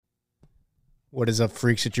What is up,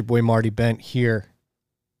 freaks? It's your boy Marty Bent here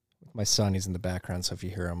with my son. He's in the background, so if you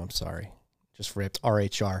hear him, I'm sorry. Just ripped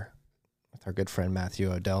RHR with our good friend Matthew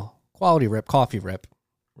Odell. Quality rip, coffee rip.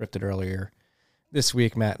 Ripped it earlier this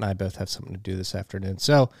week. Matt and I both have something to do this afternoon,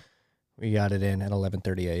 so we got it in at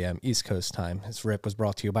 11:30 a.m. East Coast time. This rip was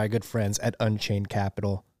brought to you by good friends at Unchained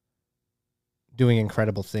Capital, doing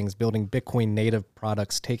incredible things, building Bitcoin native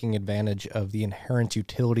products, taking advantage of the inherent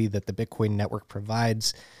utility that the Bitcoin network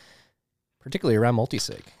provides, particularly around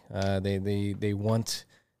multisig. They want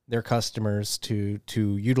their customers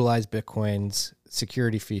to utilize Bitcoin's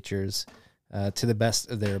security features to the best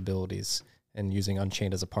of their abilities, and using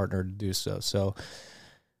Unchained as a partner to do so. So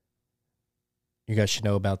you guys should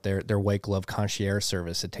know about their white glove concierge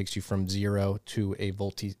service. It takes you from zero to a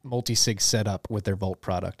multi-sig setup with their Vault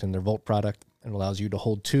product. And their Vault product, it allows you to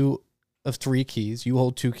hold 2 of 3 keys. You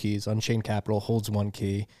hold 2 keys. Unchained Capital holds 1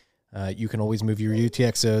 key. You can always move your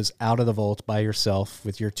UTXOs out of the vault by yourself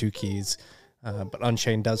with your 2 keys. But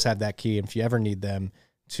Unchained does have that key. And if you ever need them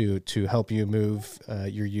to help you move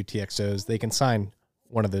your UTXOs, they can sign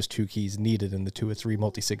one of those 2 keys needed in the 2 or 3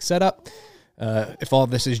 multi-sig setup. If all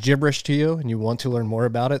of this is gibberish to you and you want to learn more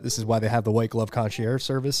about it, this is why they have the white glove concierge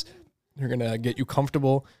service. They're going to get you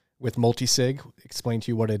comfortable with multi-sig, explain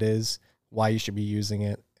to you what it is, why you should be using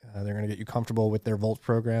it. They're going to get you comfortable with their Vault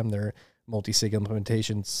program, their multi-sig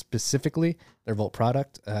implementation specifically, their Vault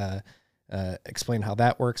product, explain how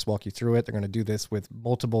that works, walk you through it. They're going to do this with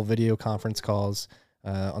multiple video conference calls.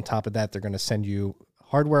 On top of that, they're going to send you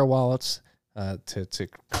hardware wallets to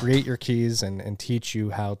create your keys and teach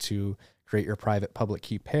you how to create your private public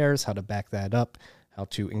key pairs, how to back that up, how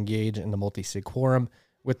to engage in the multi-sig quorum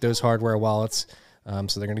with those hardware wallets.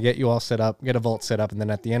 So they're going to get you all set up, get a vault set up, and then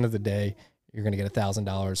at the end of the day, you're going to get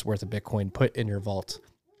 $1,000 worth of Bitcoin put in your vault.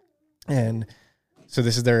 And so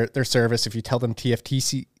this is their service. If you tell them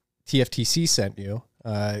TFTC sent you,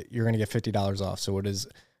 you're going to get $50 off. So what is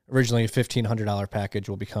originally a $1,500 package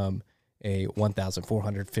will become a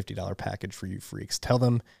 $1,450 package for you freaks. Tell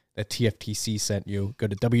them that TFTC sent you. Go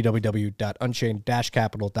to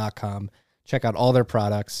www.unchained-capital.com. Check out all their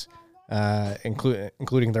products,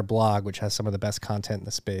 including their blog, which has some of the best content in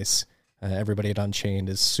the space. Everybody at Unchained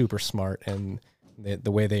is super smart, and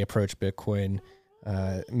the way they approach Bitcoin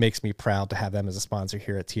makes me proud to have them as a sponsor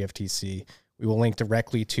here at TFTC. We will link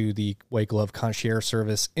directly to the White Glove Concierge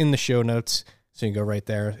service in the show notes, so you can go right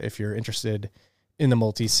there if you're interested in the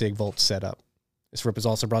multi-sig Vault setup. This rip is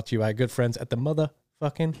also brought to you by good friends at the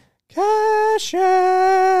motherfucking Cash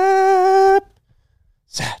App.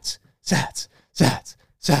 Sats, sats, sats,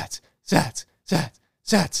 sats, sats, sats,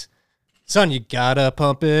 sats. Son, you gotta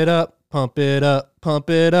pump it up, pump it up,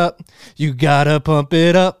 pump it up. You gotta pump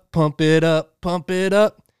it up, pump it up, pump it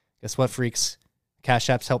up. Guess what, freaks?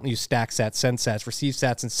 Cash App's helping you stack sats, send sats, receive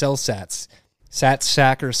sats, and sell sats. Sat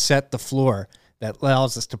stackers set the floor. That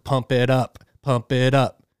allows us to pump it up, pump it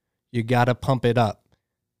up. You gotta pump it up.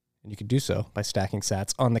 And you can do so by stacking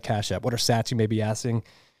sats on the Cash App. What are sats, you may be asking?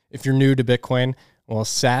 If you're new to Bitcoin, well,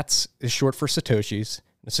 sats is short for Satoshis.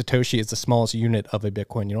 The Satoshi is the smallest unit of a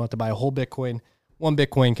Bitcoin. You don't have to buy a whole Bitcoin. 1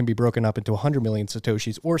 Bitcoin can be broken up into 100 million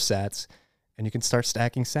Satoshis or sats, and you can start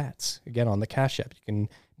stacking sats, again, on the Cash App. You can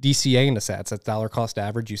DCA into sats. That's dollar cost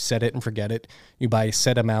average. You set it and forget it. You buy a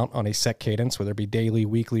set amount on a set cadence, whether it be daily,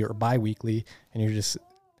 weekly, or bi-weekly, and you just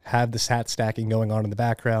have the sat stacking going on in the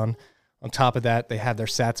background. On top of that, they have their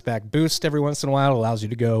sats back boost every once in a while. It allows you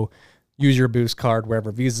to go use your boost card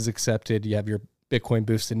wherever Visa is accepted. You have your Bitcoin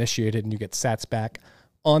boost initiated, and you get sats back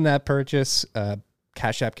on that purchase.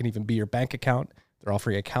 Cash App can even be your bank account. They're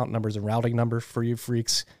offering account numbers and routing numbers for you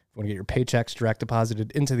freaks. If you want to get your paychecks direct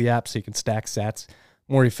deposited into the app so you can stack sats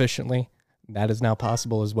more efficiently, that is now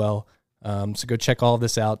possible as well. So go check all of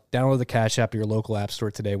this out. Download the Cash App at your local app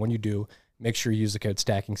store today. When you do, make sure you use the code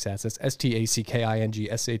STACKINGSATS. That's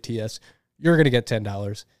STACKINGSATS. You're going to get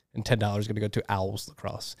 $10, and $10 is going to go to Owls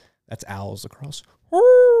Lacrosse. That's Owls Lacrosse.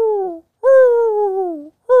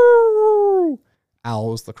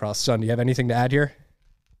 Owls Lacrosse. Son, do you have anything to add here?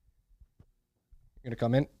 You're going to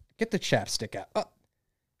come in? Get the chapstick out. Oh,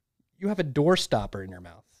 you have a door stopper in your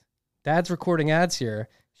mouth. Dad's recording ads here.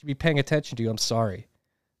 You should be paying attention to you. I'm sorry.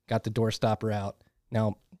 Got the door stopper out.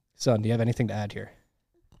 Now, son, do you have anything to add here?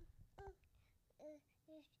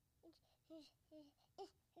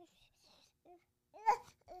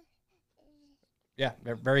 Yeah,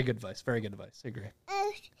 very good advice. Very good advice. I agree.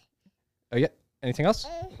 Oh, yeah. Anything else?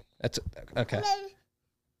 That's okay.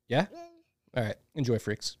 Yeah? All right. Enjoy,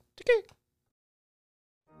 freaks. Okay.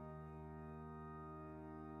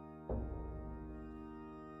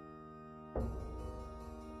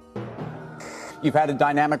 You've had a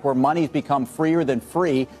dynamic where money's become freer than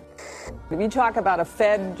free. If you talk about a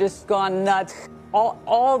Fed just gone nuts,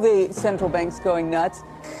 all the central banks going nuts.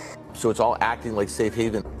 So it's all acting like safe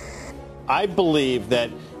haven. I believe that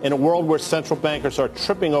in a world where central bankers are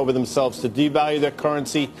tripping over themselves to devalue their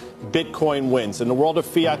currency, Bitcoin wins. In the world of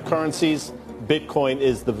fiat currencies, Bitcoin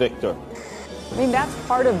is the victor. I mean, that's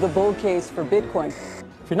part of the bull case for Bitcoin.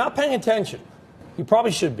 If you're not paying attention, you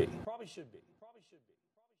probably should be.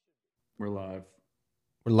 We're live.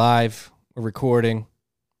 We're live. We're recording.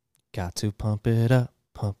 Got to pump it up,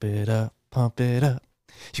 pump it up, pump it up.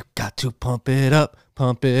 You got to pump it up,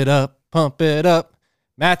 pump it up, pump it up.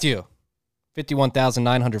 Matthew,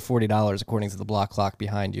 $51,940 according to the block clock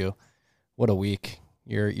behind you. What a week.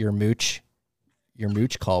 Your mooch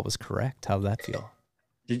call was correct. How'd that feel?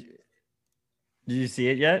 Did you see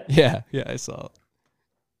it yet? Yeah, I saw it.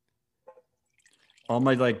 All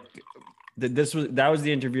my that was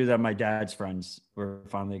the interview that my dad's friends were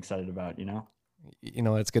finally excited about, you know? You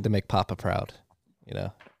know, it's good to make Papa proud, you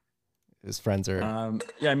know. His friends are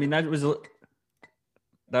yeah, I mean that was a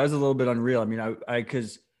little bit unreal. I mean, I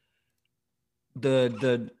cuz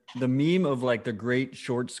the meme of like the great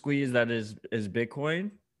short squeeze that is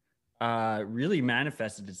Bitcoin really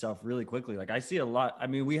manifested itself really quickly. Like I see a lot. I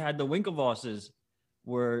mean, we had the Winklevosses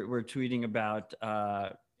were tweeting about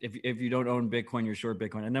if you don't own Bitcoin, you're short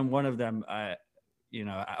Bitcoin. And then one of them, you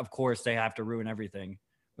know, of course they have to ruin everything.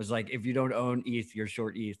 Was like, if you don't own ETH, you're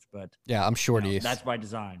short ETH. But yeah, I'm short ETH. That's by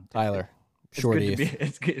design. Tyler, short ETH.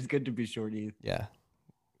 It's good to be short ETH. Yeah.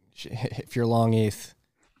 If you're long ETH,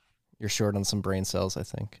 you're short on some brain cells, I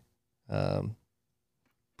think.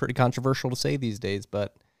 Pretty controversial to say these days,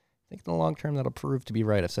 but I think in the long term that'll prove to be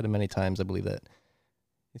right. I've said it many times. I believe that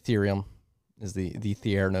Ethereum is the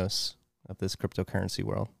Theranos of this cryptocurrency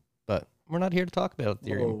world. But we're not here to talk about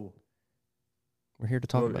Ethereum. Whoa. We're here to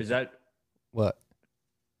talk about what?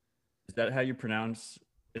 Is that how you pronounce?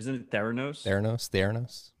 Isn't it Theranos?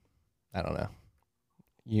 Theranos. I don't know.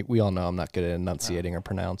 We all know I'm not good at enunciating or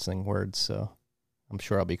pronouncing words, so I'm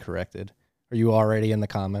sure I'll be corrected. Are you already in the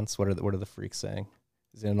comments? What are the freaks saying?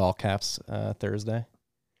 Is it in all caps Thursday?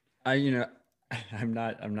 I'm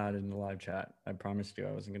not in the live chat. I promised you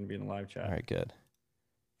I wasn't going to be in the live chat. All right, good.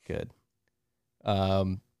 It's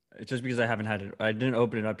just because I didn't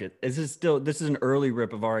open it up yet. This is an early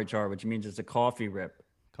rip of RHR, which means it's a coffee rip.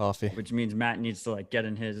 Coffee. Which means Matt needs to like get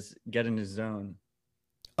in his zone.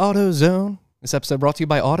 AutoZone. This episode brought to you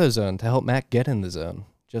by AutoZone to help Matt get in the zone.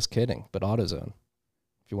 Just kidding, but AutoZone.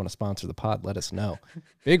 If you want to sponsor the pod, let us know.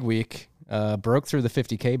 Big week. Broke through the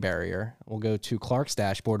 50K barrier. We'll go to Clark's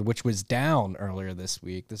dashboard, which was down earlier this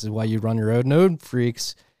week. This is why you run your own node,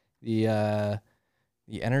 freaks. The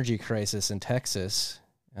energy crisis in Texas.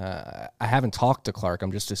 I haven't talked to Clark.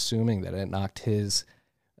 I'm just assuming that it knocked his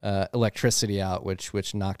electricity out,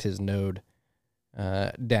 which knocked his node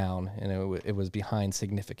down, and it was behind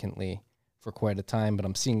significantly for quite a time. But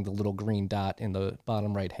I'm seeing the little green dot in the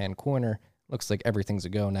bottom right-hand corner. Looks like everything's a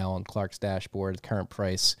go now on Clark's dashboard. The current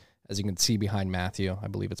price, as you can see behind Matthew, I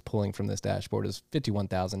believe it's pulling from this dashboard, is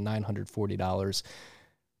 $51,940.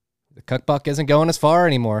 The cuck buck isn't going as far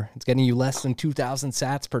anymore. It's getting you less than 2,000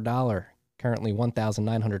 sats per dollar. Currently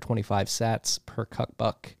 1,925 sats per cuck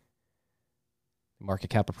buck. Market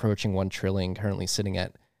cap approaching 1 trillion, currently sitting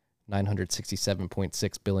at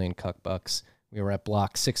 967.6 billion cuck bucks. We were at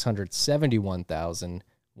block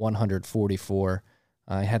 671,144.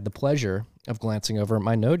 I had the pleasure of glancing over at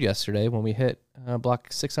my node yesterday when we hit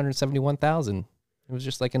block 671,000. It was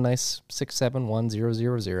just like a nice 671,000. It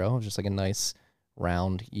was just like a nice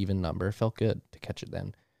round, even number. It felt good to catch it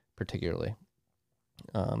then, particularly.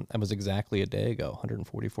 That was exactly a day ago,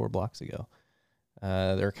 144 blocks ago.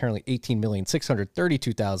 There are currently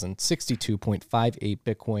 18,632,062.58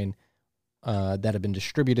 Bitcoin that have been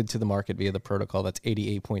distributed to the market via the protocol. That's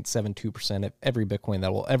 88.72% of every Bitcoin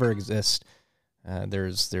that will ever exist.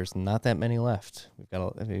 There's not that many left.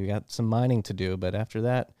 We've got some mining to do, but after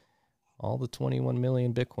that, all the 21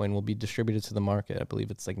 million Bitcoin will be distributed to the market. I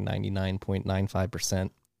believe it's like 99.95%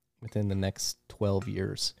 within the next 12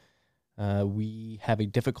 years. We have a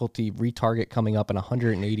difficulty retarget coming up in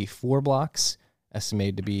 184 blocks,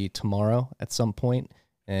 estimated to be tomorrow at some point.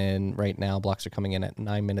 And right now, blocks are coming in at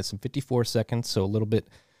 9 minutes and 54 seconds, so a little bit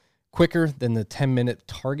quicker than the 10-minute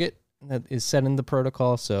target that is set in the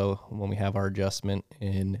protocol. So when we have our adjustment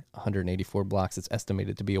in 184 blocks, it's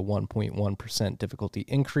estimated to be a 1.1% difficulty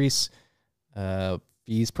increase.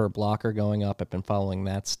 Fees per block are going up. I've been following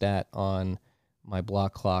that stat on my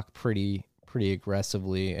block clock pretty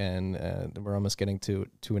aggressively, and we're almost getting to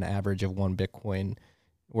an average of 1 Bitcoin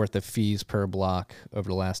worth of fees per block over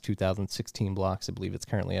the last 2016 blocks. I believe it's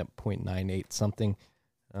currently at 0.98 something.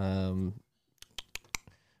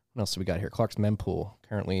 What else do we got here? Clark's mempool,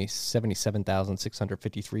 currently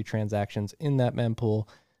 77,653 transactions in that mempool.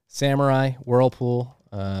 Samurai, Whirlpool,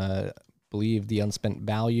 believe the unspent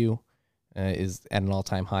value is at an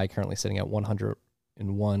all-time high, currently sitting at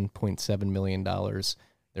 $101.7 million.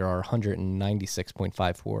 There are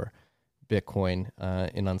 196.54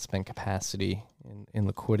 Bitcoin in unspent capacity, in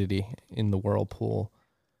liquidity in the Whirlpool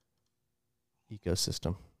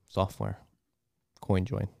ecosystem, software,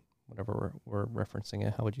 CoinJoin, whatever we're referencing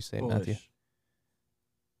it. How would you say it, Matthew?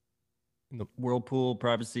 In the Whirlpool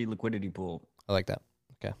privacy liquidity pool. I like that.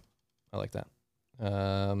 Okay. I like that.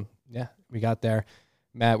 Yeah, we got there.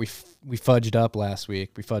 Matt, we fudged up last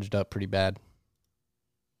week. We fudged up pretty bad.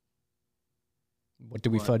 What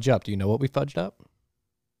did we fudge up? Do you know what we fudged up?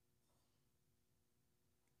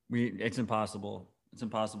 It's impossible. It's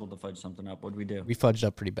impossible to fudge something up. What did we do? We fudged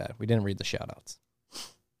up pretty bad. We didn't read the shout-outs.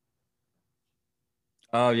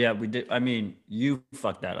 Oh, yeah, we did. I mean, you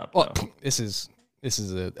fucked that up. Well, this is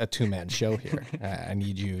a two-man show here. I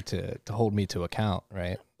need you to hold me to account,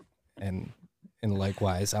 right? And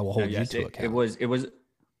likewise, I will hold you to account.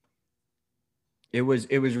 It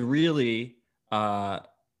was really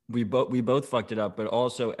we both fucked it up, but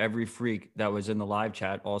also every freak that was in the live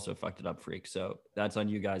chat also fucked it up, freak. So that's on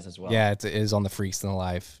you guys as well. Yeah, it is on the freaks in the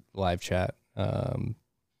live chat. Yeah,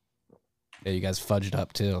 you guys fudged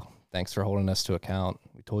up too. Thanks for holding us to account.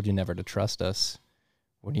 We told you never to trust us.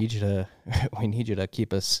 We need you to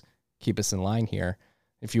keep us in line here.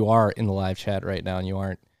 If you are in the live chat right now and you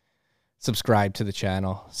aren't subscribed to the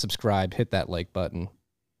channel, subscribe, hit that like button,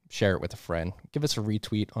 share it with a friend. Give us a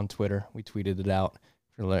retweet on Twitter. We tweeted it out.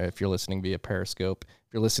 If you're listening via Periscope,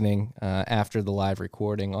 if you're listening after the live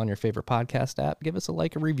recording on your favorite podcast app, give us a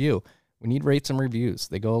like and review. We need rates and reviews.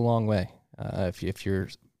 They go a long way. If you're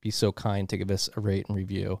be so kind to give us a rate and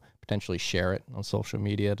review, potentially share it on social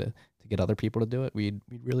media to get other people to do it, we'd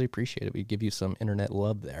really appreciate it. We'd give you some internet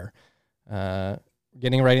love there.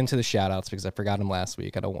 Getting right into the shout outs because I forgot them last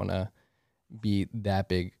week. I don't want to be that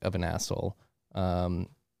big of an asshole. So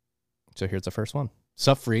here's the first one.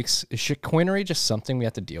 Sup, freaks? Is shitcoinery just something we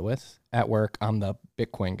have to deal with? At work, I'm the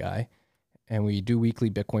Bitcoin guy, and we do weekly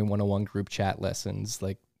Bitcoin 101 group chat lessons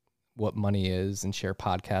like what money is and share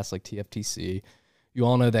podcasts like TFTC. You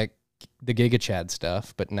all know that the GigaChad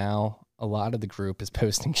stuff, but now a lot of the group is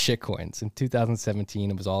posting shitcoins. In 2017,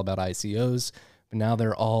 it was all about ICOs, but now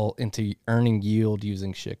they're all into earning yield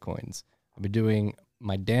using shitcoins. I've been doing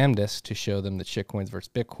my damnedest to show them the shitcoins versus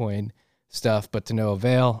Bitcoin stuff, but to no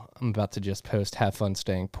avail. I'm about to just post have fun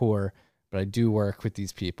staying poor, but I do work with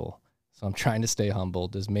these people, so I'm trying to stay humble.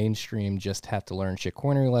 Does mainstream just have to learn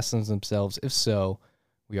shitcoinery lessons themselves? If so,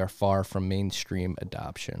 we are far from mainstream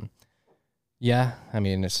adoption. Yeah, I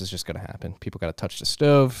mean, this is just going to happen. People got to touch the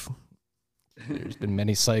stove. There's been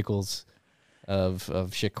many cycles of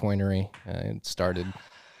shitcoinery. It started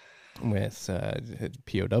with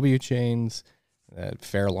POW chains,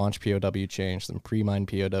 fair launch POW change, some pre-mine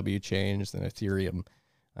POW change, then Ethereum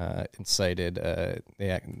incited.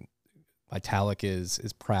 Vitalik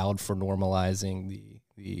is proud for normalizing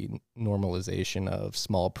the normalization of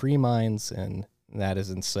small pre-mines, and that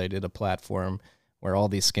has incited a platform where all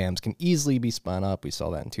these scams can easily be spun up. We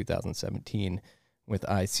saw that in 2017 with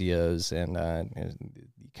ICOs and the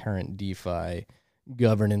current DeFi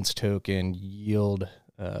governance token yield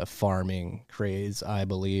farming craze, I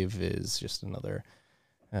believe, is just another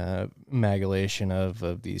amalgamation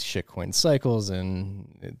of these shitcoin cycles,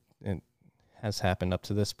 and it has happened up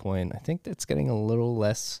to this point. I think it's getting a little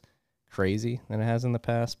less crazy than it has in the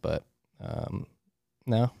past, but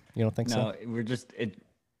no, you don't think so? No,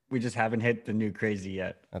 we just haven't hit the new crazy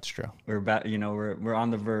yet. That's true. We're about, we're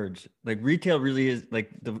on the verge. Like retail really is like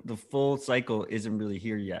the full cycle isn't really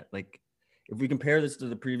here yet. Like if we compare this to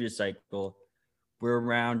the previous cycle, we're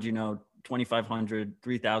around, $2,500,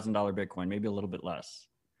 $3,000 Bitcoin, maybe a little bit less.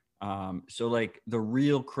 So like the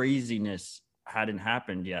real craziness hadn't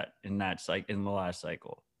happened yet in the last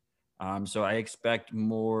cycle. So I expect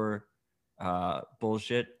more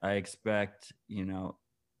bullshit. I expect,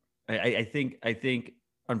 I think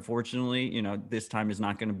unfortunately, this time is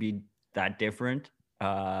not going to be that different.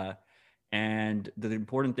 And the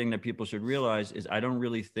important thing that people should realize is I don't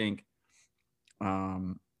really think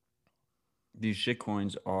these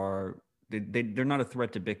shitcoins they're not a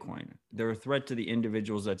threat to Bitcoin. They're a threat to the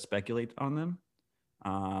individuals that speculate on them.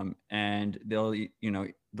 And they'll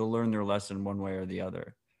learn their lesson one way or the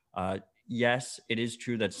other. Yes, it is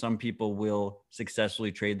true that some people will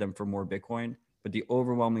successfully trade them for more Bitcoin, but the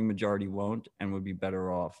overwhelming majority won't and would be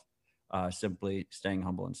better off simply staying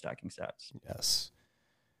humble and stacking sats. Yes.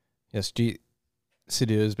 Sidhu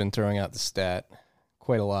has been throwing out the stat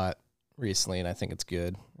quite a lot recently, and I think it's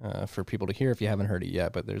good for people to hear if you haven't heard it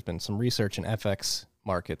yet. But there's been some research in FX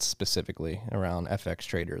markets specifically around FX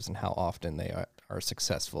traders and how often they are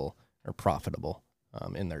successful or profitable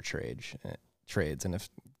in their trades. And if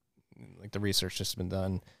like the research that's been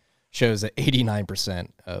done shows that 89%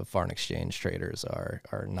 of foreign exchange traders are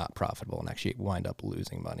not profitable and actually wind up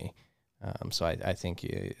losing money. So I think,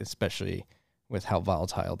 especially with how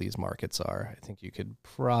volatile these markets are, I think you could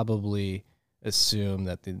probably assume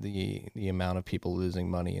that the amount of people losing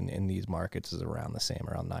money in these markets is around the same,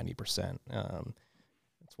 around 90%.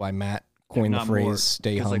 That's why Matt coined the phrase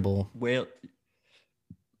 "stay humble." Like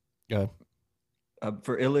Go ahead.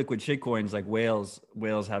 For illiquid shitcoins, like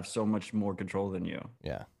whales have so much more control than you.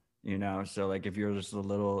 Yeah. You know, so like if you're just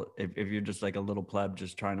if you're just like a little pleb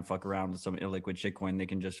just trying to fuck around with some illiquid shitcoin, they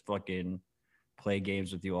can just fucking play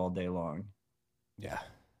games with you all day long. Yeah,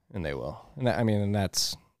 and they will. And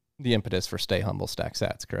that's the impetus for stay humble, stack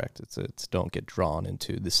sats, correct? It's don't get drawn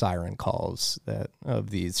into the siren calls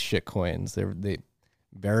of these shitcoins. They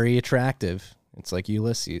very attractive. It's like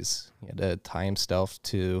Ulysses. He had to tie himself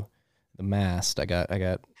to the mast. I got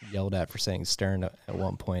yelled at for saying stern at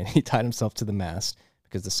one point. He tied himself to the mast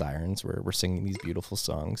because the sirens were singing these beautiful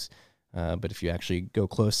songs. But if you actually go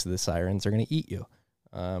close to the sirens, they're going to eat you.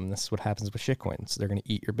 This is what happens with shitcoins. They're going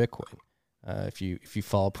to eat your Bitcoin if you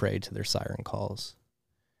fall prey to their siren calls.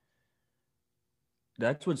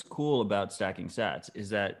 That's what's cool about stacking sats, is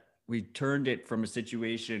that we turned it from a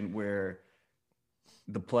situation where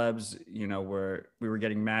the plebs, you know, we were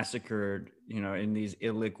getting massacred, you know, in these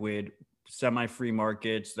illiquid, semi-free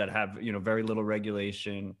markets that have, you know, very little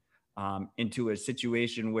regulation, into a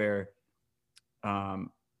situation where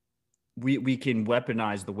we can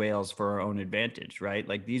weaponize the whales for our own advantage, right?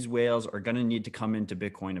 Like these whales are going to need to come into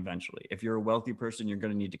Bitcoin eventually. If you're a wealthy person, you're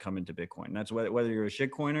going to need to come into Bitcoin. That's whether you're a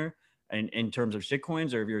shitcoiner and in terms of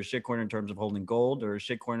shitcoins, or if you're a shitcoiner in terms of holding gold, or a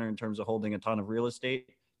shitcoiner in terms of holding a ton of real estate,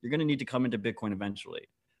 you're going to need to come into Bitcoin eventually.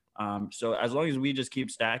 So as long as we just keep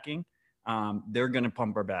stacking, they're going to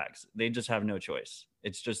pump our bags. They just have no choice.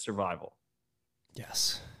 It's just survival.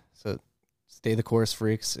 Yes. So stay the course,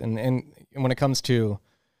 freaks. And when it comes to,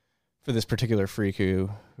 for this particular freak who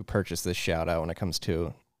purchased this shout out, when it comes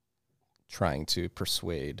to trying to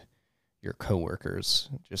persuade your coworkers,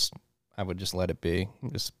 I would just let it be.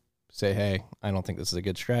 Just say, hey, I don't think this is a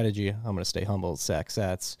good strategy. I'm going to stay humble, stack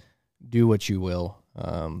sats, do what you will.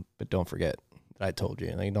 But don't forget that I told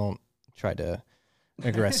you. Like, don't try to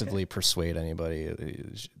aggressively persuade anybody.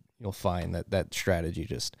 You'll find that strategy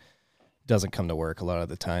just doesn't come to work a lot of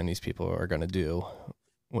the time. These people are going to do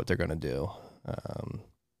what they're going to do.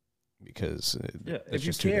 Because if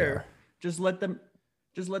you care, just let them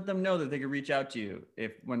know that they can reach out to you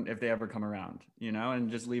if they ever come around, you know, and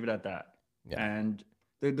just leave it at that. Yeah. And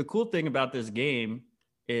the cool thing about this game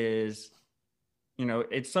is, you know,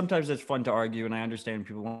 sometimes it's fun to argue, and I understand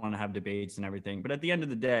people want to have debates and everything, but at the end of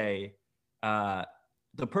the day,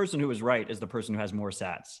 the person who is right is the person who has more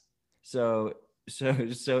sats. So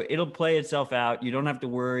it'll play itself out. You don't have to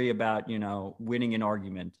worry about, you know, winning an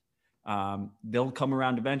argument. They'll come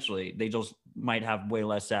around eventually. They just might have way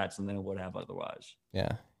less sats than they would have otherwise.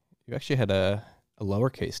 Yeah. You actually had a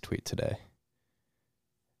lowercase tweet today.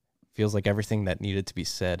 Feels like everything that needed to be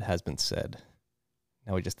said has been said.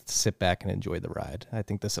 Now we just sit back and enjoy the ride. I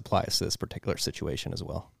think this applies to this particular situation as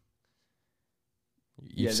well.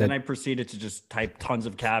 Then I proceeded to just type tons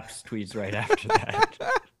of caps tweets right after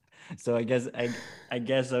that. So I guess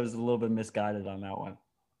I was a little bit misguided on that one.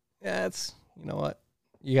 Yeah, you know what?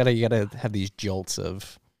 You gotta have these jolts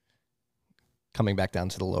of coming back down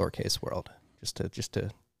to the lowercase world just to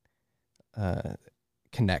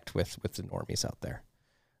connect with the normies out there.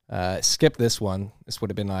 Skip this one. This would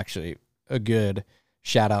have been actually a good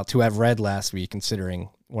shout out to have read last week, considering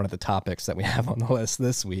one of the topics that we have on the list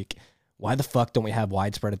this week. Why the fuck don't we have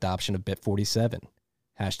widespread adoption of BIP47?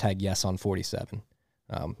 # yes on 47.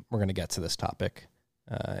 We're going to get to this topic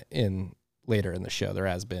later in the show. There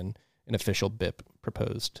has been an official BIP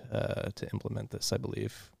proposed to implement this, I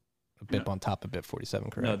believe. A BIP on top of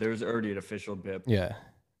BIP47, correct? No, there's already an official BIP. Yeah.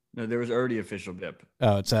 No, there was already official BIP.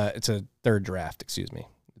 Oh, it's a third draft, excuse me.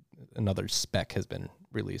 Another spec has been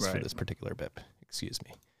released for this particular BIP, excuse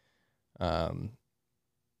me.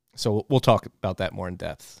 So we'll talk about that more in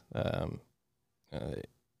depth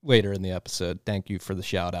later in the episode. Thank you for the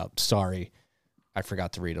shout out. Sorry, I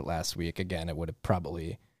forgot to read it last week. Again, it would have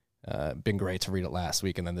probably been great to read it last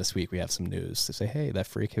week, and then this week we have some news to say, hey, that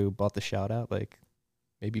freak who bought the shout out, like,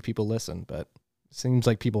 maybe people listen, but it seems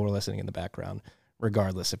like people were listening in the background,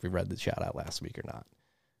 regardless if we read the shout out last week or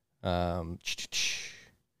not.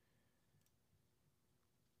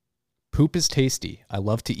 Poop is tasty. I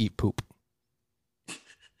love to eat poop.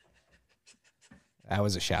 That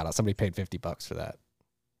was a shout out. Somebody paid $50 for that.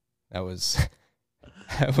 That was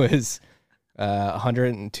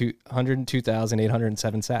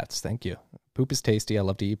 102,807 sats. Thank you. Poop is tasty. I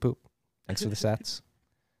love to eat poop. Thanks for the sats.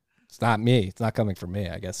 It's not me. It's not coming from me.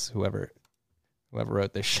 I guess whoever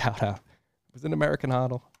wrote this shout out was an American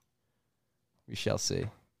Hodl. We shall see.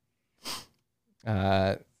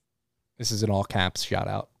 This is an all caps shout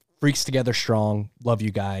out. Freaks together strong. Love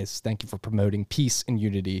you guys. Thank you for promoting peace and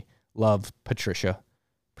unity. Love, Patricia.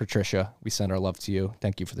 Patricia, we send our love to you.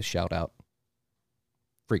 Thank you for the shout out.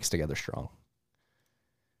 Freaks together strong.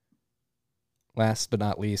 Last but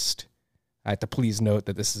not least, I have to please note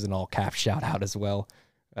that this is an all caps shout out as well.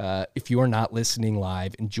 If you are not listening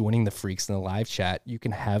live and joining the freaks in the live chat, you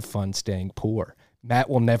can have fun staying poor. Matt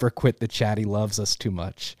will never quit the chat. He loves us too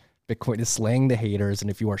much. Bitcoin is slaying the haters, and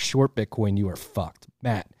if you are short Bitcoin, you are fucked.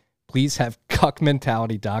 Matt, please have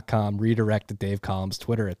cuckmentality.com redirect to Dave Collins'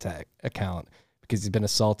 Twitter account because he's been a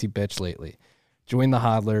salty bitch lately. Join the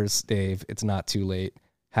hodlers, Dave. It's not too late.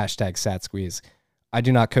 Hashtag SatSqueeze. I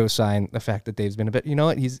do not co-sign the fact that Dave's been a bit, you know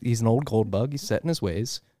what? He's an old gold bug. He's set in his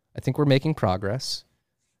ways. I think we're making progress.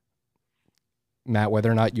 Matt, whether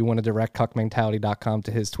or not you want to direct cuckmentality.com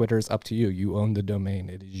to his Twitter is up to you. You own the domain.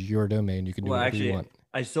 It is your domain. You can do whatever you want.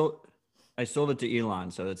 I sold it to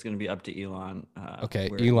Elon, so it's going to be up to Elon. Okay,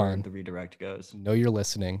 where Elon, the redirect goes. Know you're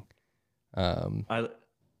listening. I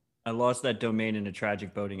lost that domain in a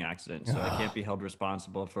tragic boating accident, so I can't be held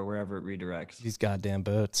responsible for wherever it redirects. These goddamn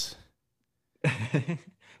boats.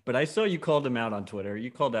 But I saw you called him out on Twitter.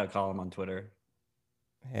 You called out Colin on Twitter.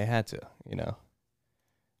 I had to, you know.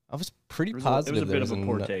 I was pretty positive. It was a bit of a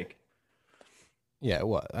poor take. Yeah,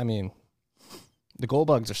 what? I mean, the gold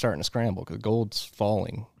bugs are starting to scramble because gold's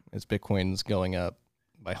falling as Bitcoin's going up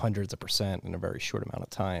by hundreds of percent in a very short amount of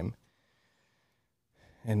time.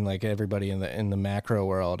 And like everybody in the macro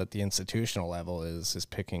world at the institutional level is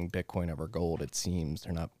picking Bitcoin over gold. It seems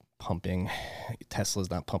they're not pumping.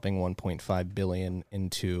 Tesla's not pumping 1.5 billion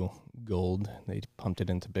into gold. They pumped it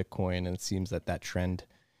into Bitcoin, and it seems that trend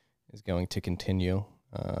is going to continue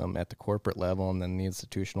at the corporate level. And then the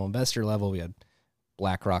institutional investor level, we had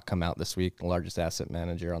BlackRock come out this week, the largest asset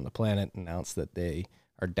manager on the planet, announced that they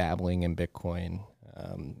are dabbling in Bitcoin.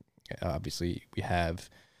 Obviously, we have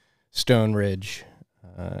Stone Ridge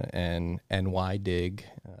and NYDIG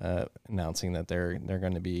announcing that they're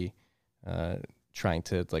going to be trying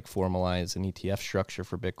to like formalize an ETF structure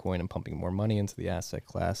for Bitcoin and pumping more money into the asset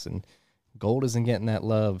class. And gold isn't getting that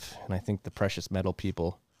love, and I think the precious metal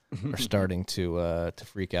people are starting to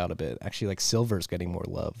freak out a bit. Actually, like silver's getting more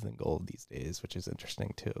love than gold these days, which is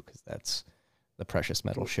interesting too, because that's the precious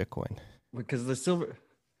metal shitcoin. Because the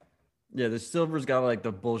silver's got like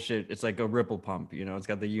the bullshit. It's like a Ripple pump, you know. It's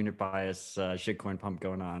got the unit bias shitcoin pump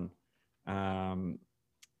going on. I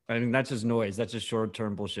mean, that's just noise. That's just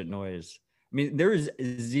short-term bullshit noise. I mean, there is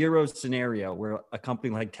zero scenario where a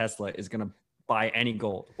company like Tesla is going to buy any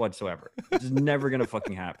gold whatsoever. It's never going to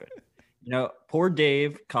fucking happen. You know, poor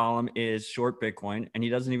Dave Collum is short Bitcoin, and he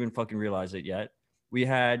doesn't even fucking realize it yet. We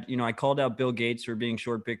had, you know, I called out Bill Gates for being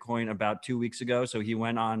short Bitcoin about 2 weeks ago. So he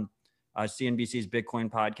went on CNBC's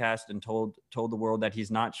Bitcoin podcast and told the world that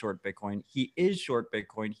he's not short Bitcoin. He is short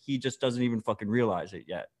Bitcoin. He just doesn't even fucking realize it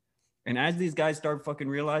yet. And as these guys start fucking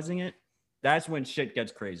realizing it, that's when shit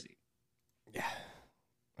gets crazy. Yeah.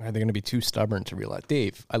 Are they going to be too stubborn to realize?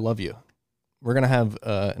 Dave, I love you. We're going to have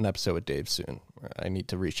an episode with Dave soon. I need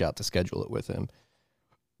to reach out to schedule it with him.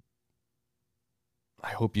 I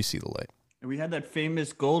hope you see the light. And we had that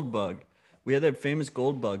famous gold bug.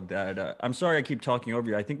 That I'm sorry I keep talking over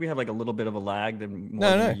you. I think we have like a little bit of a lag than more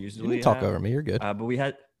than we usually you can talk over me. You're good. But we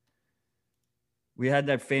had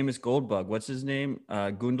that famous gold bug. What's his name?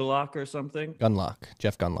 Gundlach or something? Gundlach.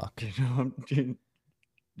 Jeff Gundlach. Do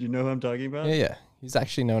you know who I'm talking about? Yeah. He's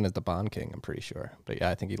actually known as the Bond King, I'm pretty sure. But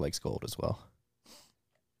yeah, I think he likes gold as well.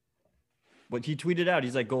 But he tweeted out,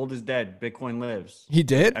 he's like, gold is dead, Bitcoin lives. He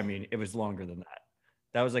did? I mean, it was longer than that.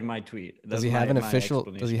 That was like my tweet. Does he have an official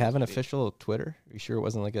Twitter? Are you sure it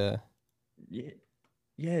wasn't like a Yeah,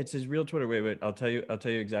 it's his real Twitter. Wait, I'll tell you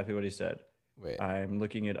exactly what he said. Wait. I'm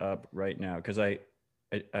looking it up right now because I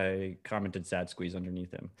commented SatSqueeze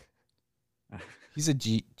underneath him. He's a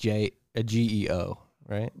GEO,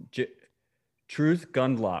 right? Truth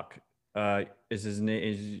Gundlach is his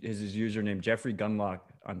name, is his username, Jeffrey Gundlach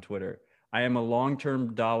on Twitter. I am a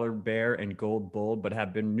long-term dollar bear and gold bull, but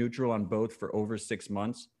have been neutral on both for over 6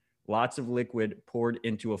 months. Lots of liquid poured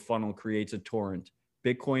into a funnel creates a torrent.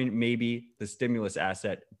 Bitcoin, maybe the stimulus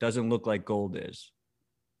asset, doesn't look like gold is.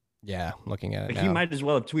 Yeah, looking at it now. He might as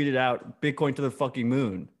well have tweeted out Bitcoin to the fucking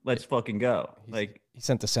moon. Let's fucking go. He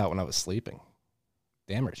sent this out when I was sleeping.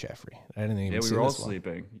 Damn it, Jeffrey. I didn't even Yeah, see we were all this one.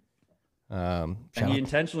 sleeping. Shout And he out-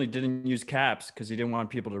 intentionally didn't use caps because he didn't want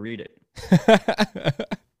people to read it.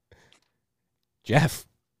 Jeff,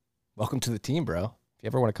 welcome to the team, bro. If you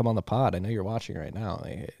ever want to come on the pod, I know you're watching right now.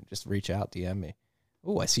 Just reach out, DM me.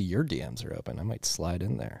 Oh, I see your DMs are open. I might slide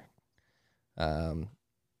in there.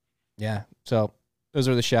 Yeah, so those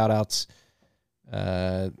are the shout-outs.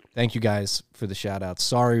 Thank you guys for the shout-outs.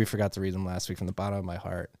 Sorry we forgot to read them last week from the bottom of my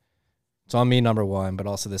heart. It's on me, number one, but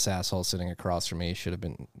also this asshole sitting across from me should have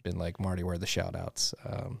been like, Marty, where are the shout-outs?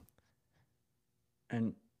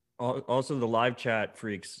 And also the live chat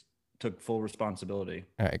freaks took full responsibility.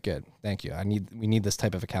 All right, good. Thank you. We need this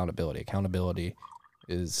type of accountability. Accountability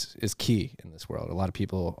is key in this world. A lot of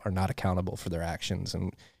people are not accountable for their actions.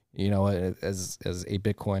 And you know, as a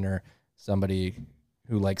Bitcoiner, somebody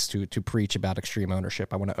who likes to preach about extreme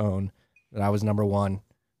ownership, I want to own that I was number one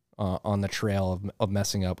on the trail of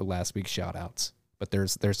messing up with last week's shout outs. But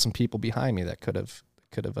there's some people behind me that could have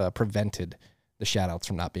prevented the shout outs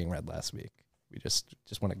from not being read last week. We just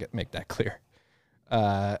want to make that clear.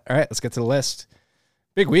 All right, let's get to the list.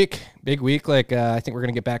 Big week. Like, I think we're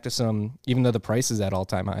going to get back to some, even though the price is at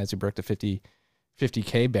all-time highs, we broke the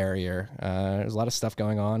 50K barrier. There's a lot of stuff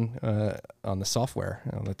going on the software,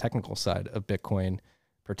 on the technical side of Bitcoin,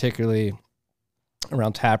 particularly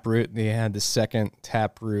around Taproot. They had the second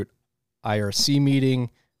Taproot IRC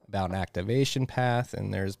meeting about an activation path,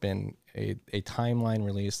 and there's been a timeline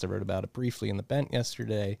released. I wrote about it briefly in the Bent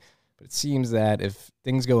yesterday, but it seems that if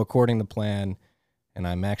things go according to plan, and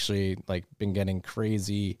I'm actually been getting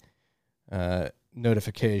crazy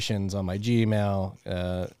notifications on my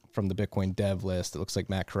Gmail from the Bitcoin dev list. It looks like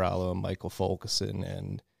Matt Corallo and Michael Fulkerson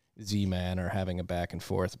and Z-Man are having a back and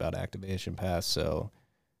forth about activation paths. So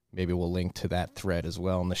maybe we'll link to that thread as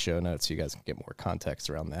well in the show notes so you guys can get more context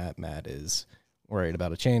around that. Matt is worried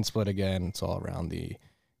about a chain split again. It's all around the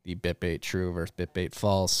BitBait true versus BitBait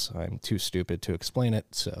false. I'm too stupid to explain it.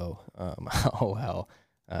 So I'll allow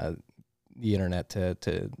the internet to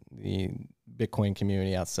the Bitcoin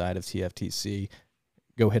community outside of TFTC.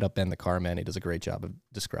 Go hit up Ben the Carman. He does a great job of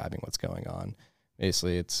describing what's going on.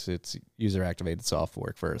 Basically, it's user activated soft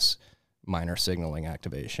fork versus miner signaling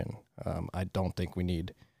activation. I don't think we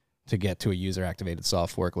need to get to a user activated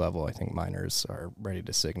soft fork level. I think miners are ready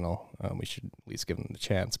to signal. We should at least give them the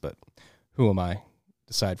chance, but who am I?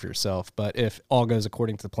 Decide for yourself. But if all goes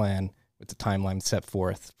according to the plan with the timeline set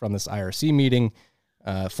forth from this IRC meeting,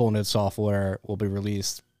 full node software will be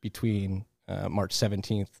released between March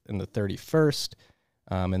 17th and the 31st.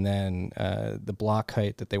 And then the block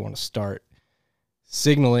height that they want to start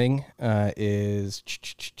signaling is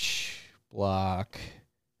block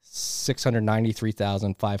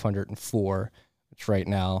 693,504, which right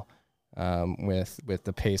now, with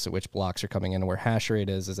the pace at which blocks are coming in and where hash rate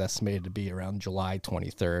is estimated to be around July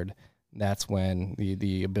 23rd. That's when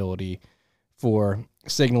the ability for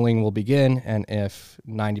signaling will begin, and if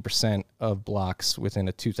 90% of blocks within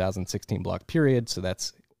a 2016 block period, so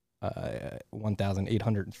that's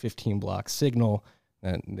 1,815 block signal,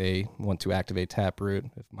 then they want to activate Taproot.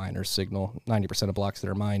 If miners signal 90% of blocks that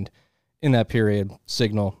are mined in that period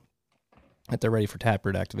signal that they're ready for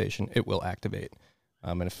Taproot activation, it will activate.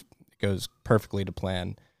 And if it goes perfectly to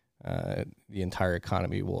plan, the entire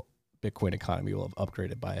Bitcoin economy will have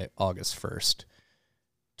upgraded by August 1st,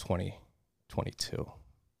 2022.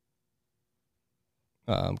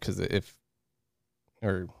 Because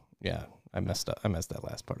I messed that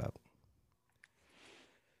last part up.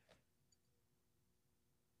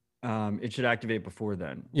 It should activate before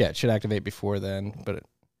then. Yeah, it should activate before then, but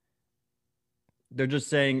they're just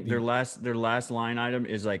saying their last line item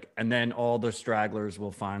is and then all the stragglers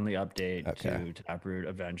will finally update to Taproot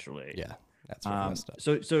eventually. Yeah, that's what messed up.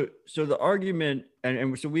 So the argument,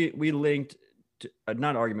 and so we linked to,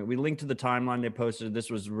 not argument, we linked to the timeline they posted. This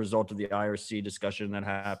was a result of the IRC discussion that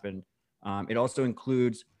happened. It also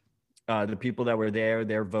includes the people that were there,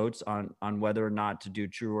 their votes on whether or not to do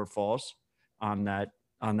true or false on that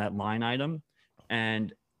line item.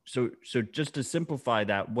 And so just to simplify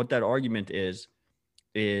that, what that argument is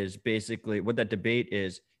basically what that debate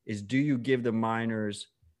is do you give the miners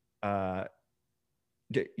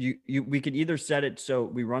we could either set it so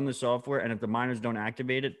we run the software, and if the miners don't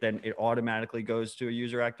activate it, then it automatically goes to a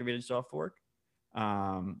user activated soft fork,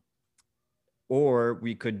 or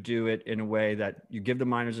we could do it in a way that you give the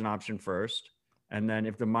miners an option first, and then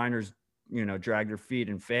if the miners drag their feet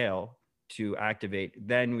and fail to activate,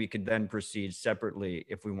 then we could then proceed separately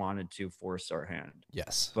if we wanted to force our hand.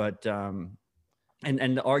 Yes. But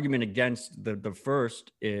and the argument against the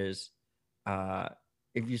first is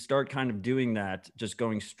if you start kind of doing that, just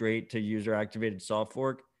going straight to user activated soft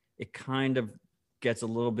fork, it kind of gets a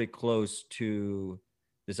little bit close to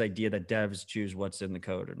this idea that devs choose what's in the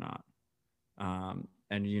code or not.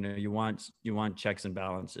 And you want checks and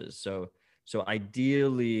balances. So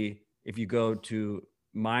ideally, if you go to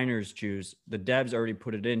miners choose, the devs already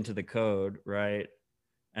put it into the code, right?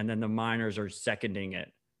 And then the miners are seconding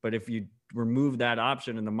it. But if you remove that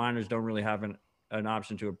option and the miners don't really have an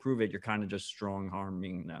option to approve it, you're kind of just strong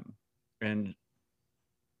harming them. And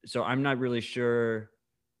so I'm not really sure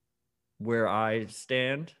where I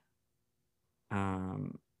stand.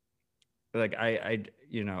 Like I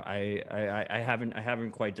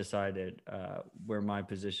haven't quite decided where my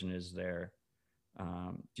position is there.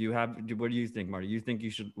 What do you think, Marty? You think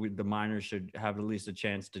the miners should have at least a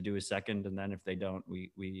chance to do a second, and then if they don't,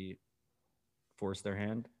 we force their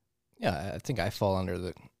hand? Yeah, I think I fall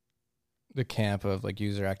under the camp of like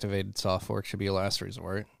user activated soft fork should be a last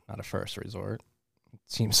resort, not a first resort. It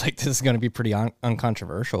seems like this is going to be pretty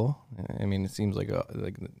uncontroversial. I mean, it seems like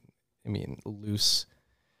loose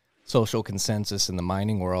social consensus in the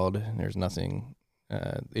mining world. There's nothing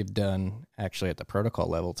they've done actually at the protocol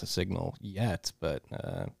level to signal yet, but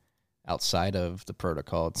outside of the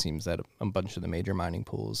protocol, it seems that a bunch of the major mining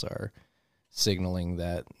pools are signaling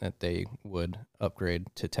that they would upgrade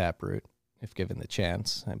to Taproot if given the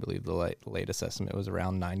chance. I believe the latest estimate was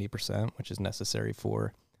around 90%, which is necessary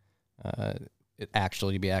for it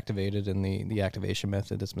actually to be activated in the activation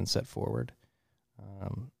method that's been set forward.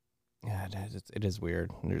 Yeah, it is weird.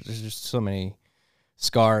 There's just so many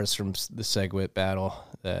scars from the SegWit battle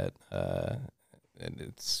that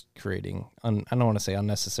it's creating, I don't want to say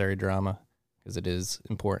unnecessary drama, because it is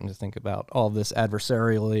important to think about all of this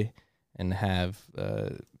adversarially and have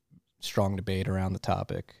strong debate around the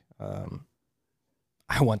topic.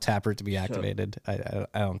 I want Taproot to be activated. I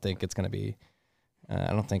don't think it's going to be, I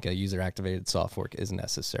don't think a user activated soft fork is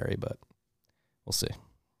necessary, but we'll see.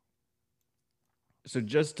 So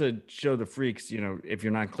just to show the freaks, if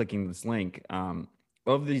you're not clicking this link,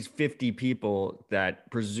 of these 50 people that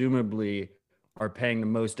presumably are paying the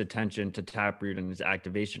most attention to Taproot and its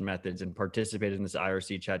activation methods and participated in this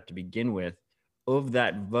IRC chat to begin with, of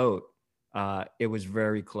that vote, it was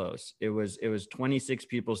very close. It was 26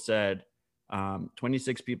 people said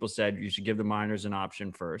you should give the miners an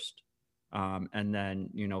option first, and then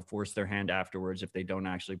force their hand afterwards if they don't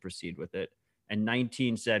actually proceed with it. And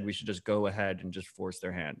 19 said we should just go ahead and just force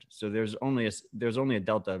their hand. So there's only a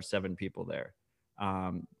delta of 7 people there.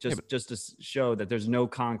 Just to show that there's no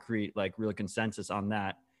concrete real consensus on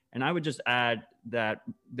that. And I would just add that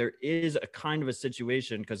there is a kind of a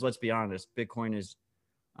situation, because let's be honest, Bitcoin is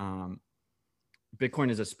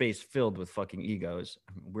a space filled with fucking egos.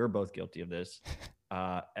 We're both guilty of this.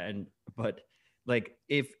 But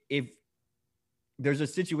if there's a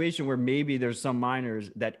situation where maybe there's some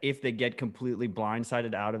miners that if they get completely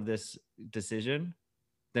blindsided out of this decision,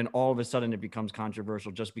 then all of a sudden it becomes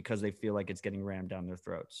controversial just because they feel like it's getting rammed down their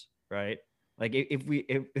throats, right? Like if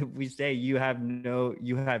we say you have no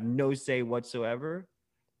say whatsoever,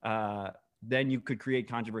 then you could create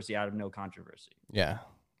controversy out of no controversy. Yeah,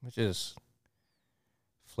 which is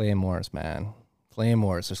flame wars, man. Flame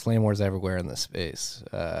wars. There's flame wars everywhere in this space.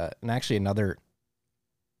 And actually another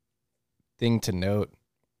thing to note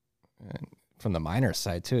from the miner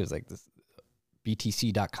side too is this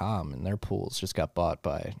BTC.com and their pools just got bought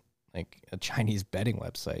by a Chinese betting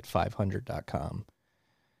website, 500.com.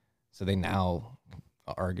 So they now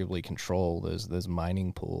arguably control those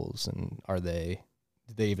mining pools. And do they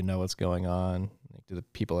even know what's going on? Do the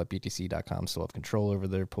people at BTC.com still have control over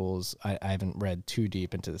their pools? I haven't read too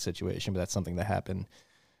deep into the situation, but that's something that happened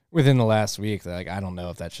within the last week. That I don't know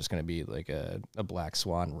if that's just going to be a black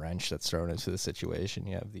swan wrench that's thrown into the situation.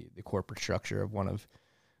 You have the corporate structure of one of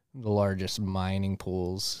the largest mining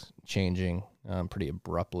pools changing pretty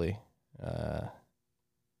abruptly.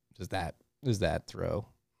 Does that throw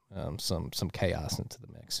some chaos into the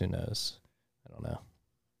mix? Who knows? I don't know.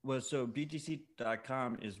 Well, so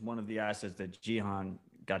BTC.com is one of the assets that Jihan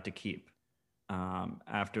got to keep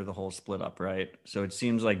after the whole split up, right? So it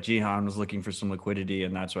seems like Jihan was looking for some liquidity,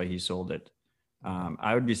 and that's why he sold it.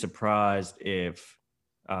 I would be surprised if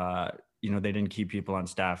they didn't keep people on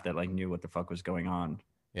staff that knew what the fuck was going on.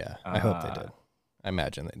 Yeah, I hope they did. I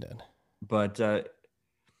imagine they did. But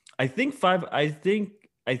I think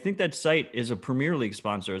that site is a Premier League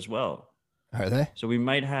sponsor as well. Are they? So we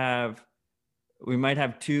might have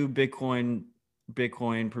 2 Bitcoin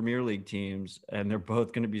Premier League teams, and they're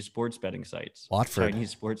both going to be sports betting sites. Watford.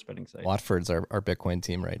 Chinese sports betting sites. Watford's our Bitcoin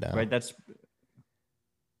team right now. Right, that's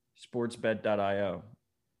sportsbet.io.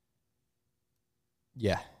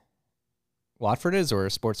 Yeah. Watford is, or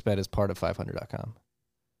Sportsbet is part of 500.com?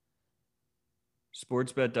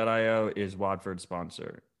 Sportsbet.io is Watford's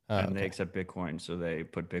sponsor, and they okay. accept Bitcoin, so they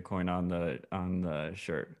put Bitcoin on the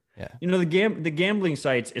shirt. Yeah. You know, the gambling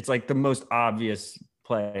sites, it's like the most obvious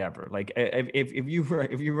play ever. Like if you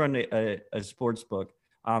run a sports book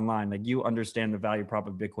online, like you understand the value prop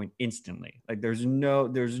of Bitcoin instantly. Like there's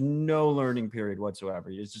no learning period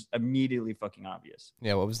whatsoever. It's just immediately fucking obvious.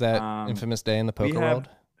 Yeah. What was that infamous day in the poker world?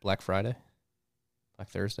 Black Friday, Black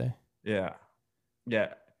Thursday. Yeah.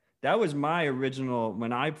 That was my original.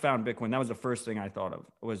 When I found Bitcoin, that was the first thing I thought of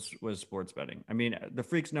was sports betting. I mean, the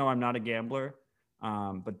freaks know I'm not a gambler,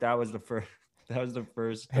 but that was the first. That was the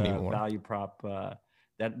first value prop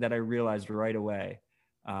that I realized right away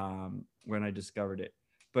when I discovered it.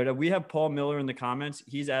 But we have Paul Miller in the comments.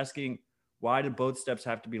 He's asking, why do both steps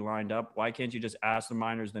have to be lined up? Why can't you just ask the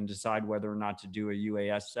miners, then decide whether or not to do a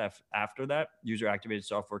UASF after that, user activated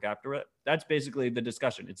soft fork after it? That's basically the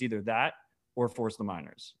discussion. It's either that or force the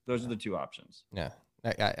miners. Those are the two options. Yeah,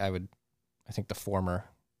 I think the former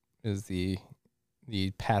is the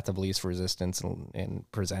path of least resistance and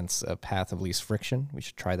presents a path of least friction. We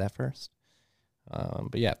should try that first.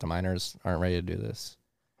 But yeah, if the miners aren't ready to do this,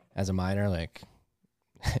 as a miner, like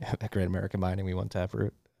at Great American Mining, we want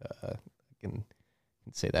Taproot. I can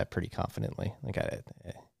say that pretty confidently. Like I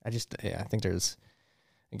think there's,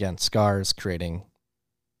 again, scars creating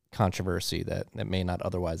controversy that may not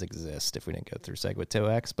otherwise exist if we didn't go through SegWit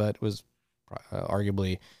 2x, but it was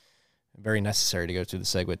arguably very necessary to go through the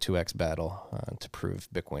SegWit 2x battle to prove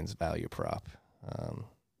Bitcoin's value prop.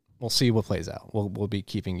 We'll see what plays out. We'll be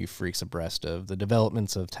keeping you freaks abreast of the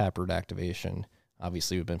developments of Taproot activation.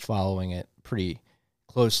 Obviously, we've been following it pretty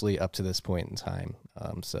closely up to this point in time.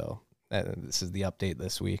 So this is the update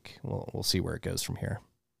this week. We'll see where it goes from here.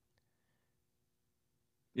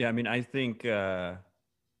 Yeah, I mean, I think I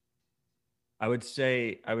would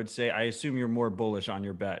say I assume you're more bullish on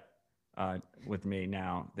your bet with me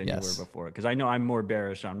now than you were before, because I know I'm more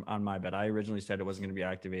bearish on my bet. I originally said it wasn't going to be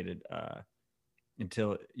activated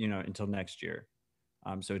until next year.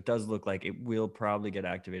 So it does look like it will probably get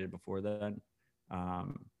activated before then.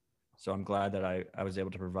 So I'm glad that I was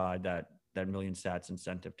able to provide that million sats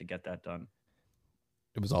incentive to get that done.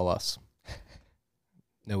 It was all us.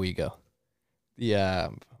 No ego. Yeah,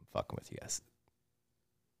 I'm fucking with you guys.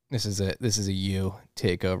 This is a you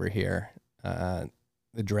takeover here.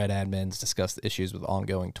 The Dread admins discuss the issues with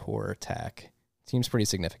ongoing Tor attack. Seems pretty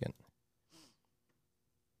significant.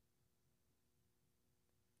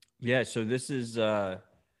 Yeah, so this is so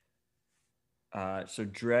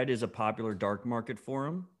Dread is a popular dark market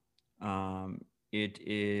forum. It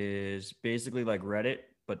is basically like Reddit,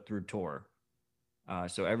 but through Tor.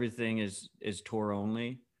 So everything is Tor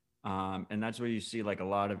only. And that's where you see like a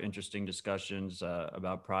lot of interesting discussions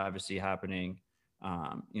about privacy happening.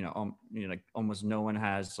 Like almost no one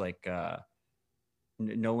has like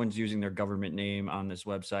no one's using their government name on this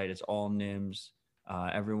website. It's all NIMS.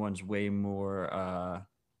 Everyone's way more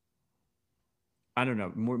I don't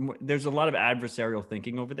know, more, there's a lot of adversarial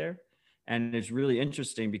thinking over there. And it's really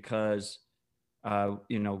interesting because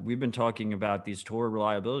we've been talking about these Tor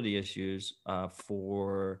reliability issues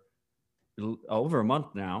for over a month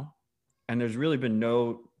now, and there's really been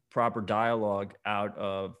no proper dialogue out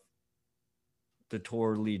of the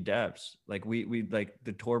Tor lead devs. Like we like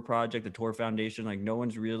the Tor project, the Tor Foundation, like no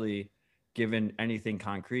one's really given anything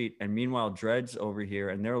concrete. And meanwhile, Dread's over here,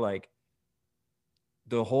 and they're like,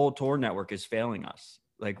 the whole Tor network is failing us.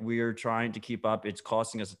 Like we are trying to keep up. It's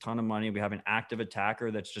costing us a ton of money. We have an active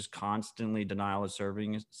attacker that's just constantly denial of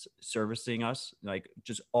servicing us, like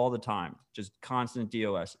just all the time, just constant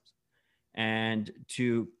DOSs. And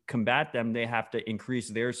to combat them, they have to increase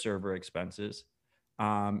their server expenses.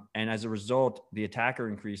 And as a result, the attacker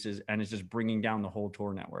increases and it's just bringing down the whole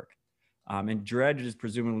Tor network. And Dread is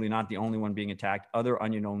presumably not the only one being attacked. Other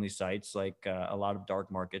onion-only sites, like a lot of dark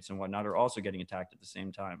markets and whatnot, are also getting attacked at the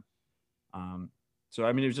same time. So,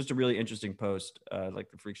 I mean, it was just a really interesting post.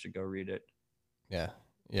 Like the freaks should go read it. Yeah.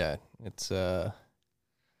 It's what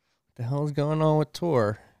the hell is going on with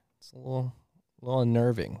Tor? It's a little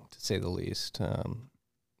unnerving, to say the least.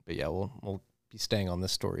 But yeah, we'll be staying on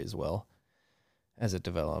this story as well as it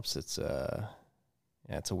develops. It's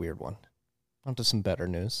it's a weird one. On to some better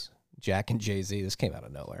news. Jack and Jay-Z. This came out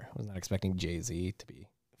of nowhere. I was not expecting Jay-Z to be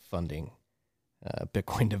funding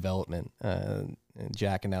Bitcoin development.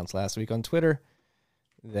 Jack announced last week on Twitter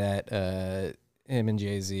that him and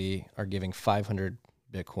Jay-Z are giving 500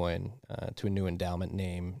 Bitcoin to a new endowment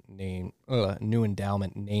named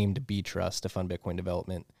B Trust to fund Bitcoin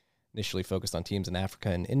development. Initially focused on teams in Africa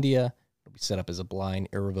and India, it'll be set up as a blind,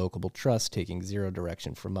 irrevocable trust, taking zero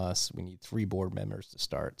direction from us. We need 3 board members to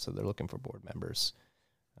start, so they're looking for board members.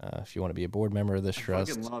 If you want to be a board member of this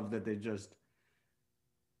trust. I love that they just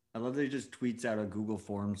tweets out a Google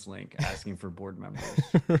Forms link asking for board members.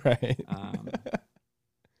 Right.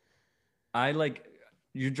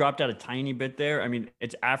 You dropped out a tiny bit there. I mean,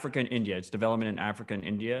 it's Africa and India. It's development in Africa and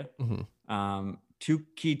India. Mm-hmm. Two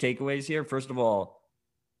key takeaways here. First of all,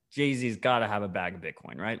 Jay-Z's got to have a bag of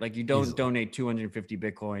Bitcoin, right? Like you don't donate 250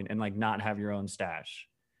 Bitcoin and like not have your own stash.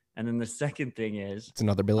 And then the second thing is it's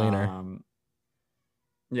another billionaire.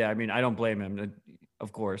 Yeah, I mean, I don't blame him.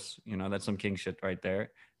 Of course, that's some king shit right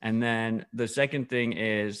there. And then the second thing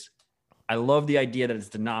is I love the idea that it's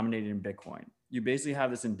denominated in Bitcoin. You basically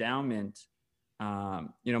have this endowment.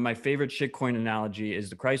 My favorite shitcoin analogy is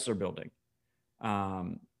the Chrysler Building.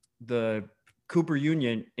 The Cooper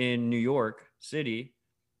Union in New York City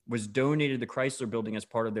was donated the Chrysler Building as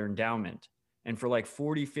part of their endowment. And for like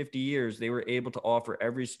 40, 50 years, they were able to offer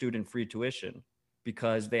every student free tuition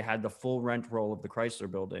because they had the full rent roll of the Chrysler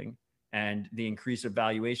Building and the increase of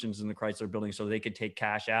valuations in the Chrysler Building so they could take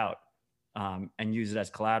cash out and use it as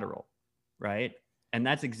collateral, right? And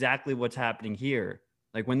that's exactly what's happening here.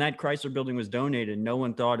 Like when that Chrysler Building was donated, no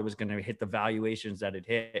one thought it was going to hit the valuations that it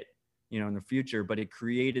hit, in the future, but it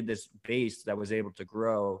created this base that was able to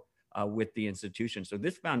grow with the institution. So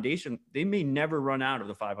this foundation, they may never run out of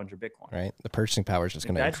the 500 Bitcoin. Right. The purchasing power is just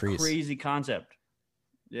going to increase. That's crazy concept.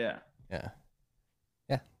 Yeah. Yeah.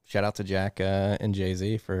 Yeah. Shout out to Jack and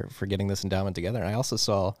Jay-Z for getting this endowment together. And I also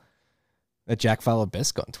saw that Jack followed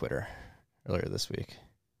Bisq on Twitter earlier this week.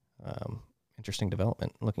 Interesting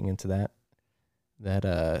development looking into that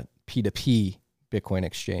P2P Bitcoin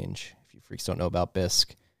exchange. If you freaks don't know about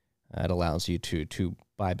Bisq, it allows you to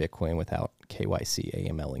buy Bitcoin without KYC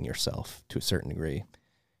AMLing yourself to a certain degree.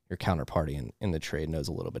 Your counterparty in the trade knows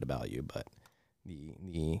a little bit about you, but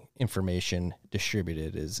the information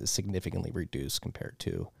distributed is significantly reduced compared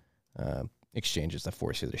to exchanges that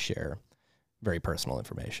force you to share very personal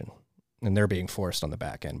information. And they're being forced on the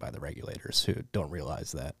back end by the regulators who don't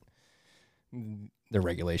realize that their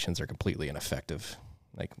regulations are completely ineffective.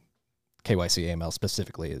 Like KYC AML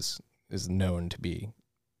specifically is known to be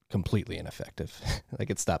completely ineffective. Like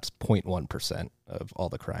it stops 0.1% of all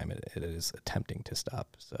the crime it is attempting to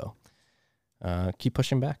stop. So keep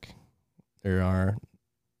pushing back. There are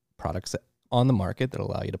products on the market that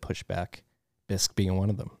allow you to push back, Bisq being one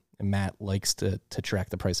of them. And Matt likes to track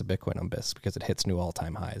the price of Bitcoin on Bisq because it hits new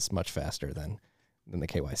all-time highs much faster than the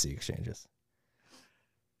KYC exchanges.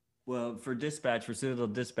 Well, for Citadel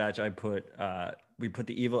Dispatch, we put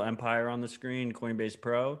the Evil Empire on the screen, Coinbase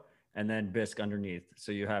Pro, and then Bisq underneath.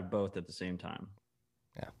 So you have both at the same time.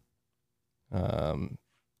 Yeah.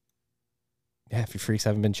 If you freaks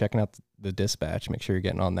haven't been checking out the Dispatch, make sure you're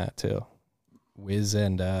getting on that too. Wiz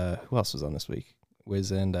and who else was on this week?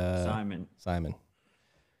 Wiz and Simon.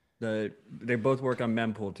 They both work on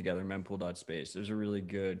Mempool together, mempool.space. There's a really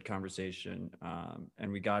good conversation.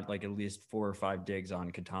 And we got like at least 4 or 5 digs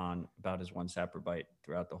on Catan about his 1 sapper byte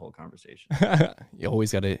throughout the whole conversation. You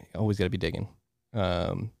always gotta be digging.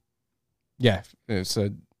 Yeah. So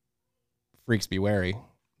freaks be wary.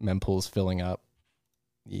 Mempool's filling up.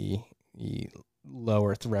 The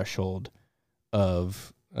lower threshold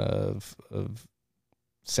of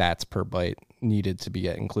sats per byte needed to be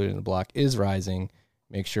included in the block is rising.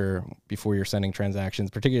 Make sure before you're sending transactions,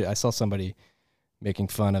 particularly I saw somebody making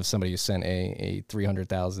fun of somebody who sent a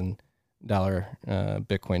 $300,000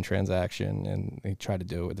 Bitcoin transaction, and they tried to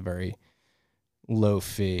do it with a very low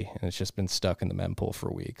fee, and it's just been stuck in the mempool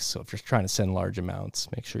for weeks. So if you're trying to send large amounts,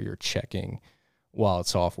 make sure you're checking wallet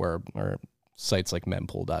software or sites like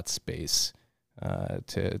mempool.space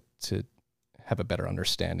to have a better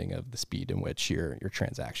understanding of the speed in which your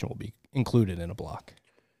transaction will be included in a block.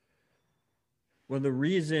 Well, the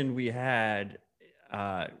reason we had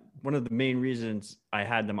one of the main reasons I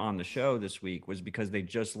had them on the show this week was because they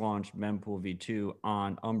just launched Mempool V2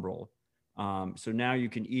 on Umbrel. So now you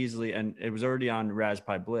can easily, and it was already on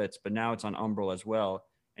Raspberry Pi Blitz, but now it's on Umbrel as well.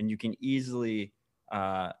 And you can easily,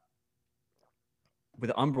 with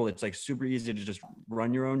Umbrel, it's like super easy to just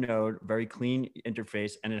run your own node, very clean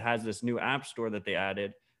interface. And it has this new app store that they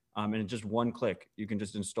added. And it's just one click. You can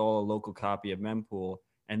just install a local copy of Mempool.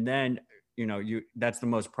 And then, that's the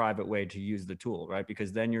most private way to use the tool, right?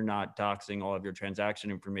 Because then you're not doxing all of your transaction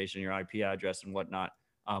information, your IP address and whatnot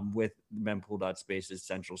with mempool.space's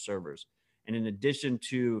central servers. And in addition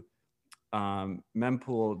to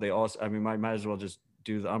Mempool, they also, might as well just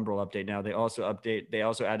do the Umbrel update now. They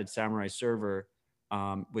also added Samurai Server,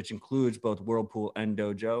 which includes both Whirlpool and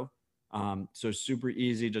Dojo. So super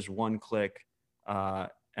easy, just one click.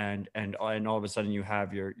 And all of a sudden you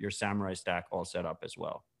have your Samurai stack all set up as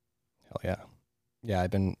well. Hell yeah. Yeah,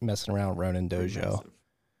 I've been messing around with Ronin Dojo.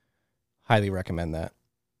 highly recommend that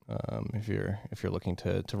if you're looking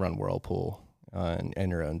to run Whirlpool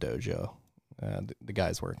and your own dojo. The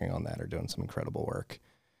guys working on that are doing some incredible work.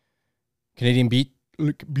 Canadian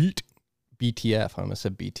BTF. I almost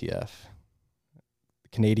said BTF. The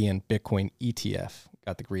Canadian Bitcoin ETF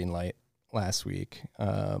got the green light last week,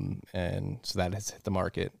 and so that has hit the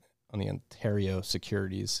market on the Ontario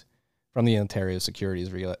Securities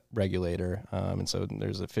Regulator, and so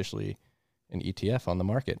there's officially an ETF on the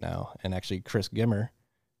market now. And actually, Chris Gimmer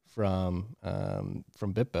from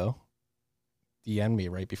BitBo DM'd me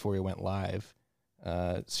right before we went live,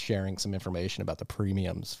 sharing some information about the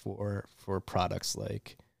premiums for products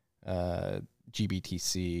like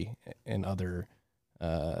GBTC and other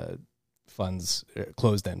funds,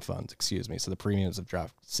 closed-end funds, excuse me. So the premiums have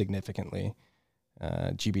dropped significantly.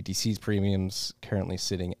 GBTC's premiums currently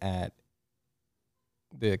sitting at,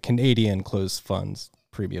 the Canadian closed funds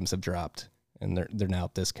premiums have dropped, and they're now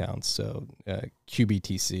at discounts. So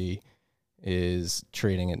QBTC is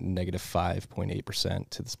trading at negative 5.8%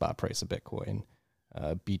 to the spot price of Bitcoin.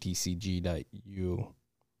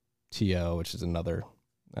 BTCG.UTO, which is another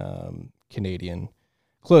Canadian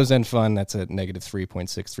closed-end fund, that's at negative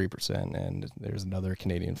 3.63%, and there's another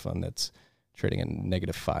Canadian fund that's trading at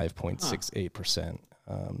negative 5.68%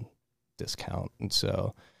 discount. And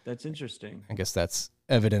so that's interesting. I guess that's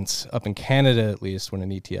evidence up in Canada, at least, when an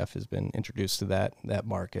ETF has been introduced to that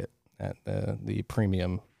market, that the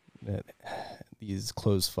premium that these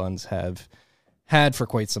closed funds have had for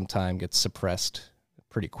quite some time gets suppressed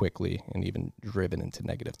pretty quickly and even driven into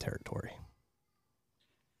negative territory.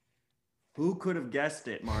 Who could have guessed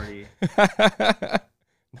it, Marty?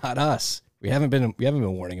 Not us. We haven't been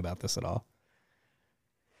warning about this at all.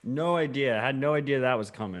 No idea. I had no idea that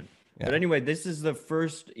was coming. Yeah. But anyway, this is the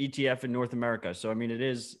first ETF in North America. So I mean, it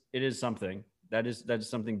is something. That is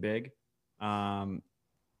something big.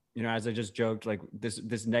 As I just joked, like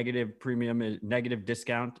this negative premium, negative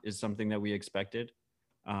discount is something that we expected.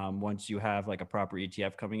 Once you have like a proper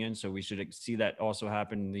ETF coming in, so we should see that also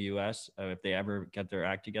happen in the US if they ever get their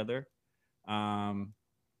act together. ETFs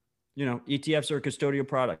are a custodial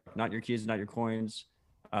product, not your keys, not your coins.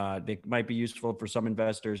 They might be useful for some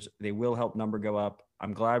investors. They will help number go up.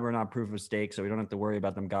 I'm glad we're not proof of stake, so we don't have to worry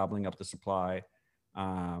about them gobbling up the supply.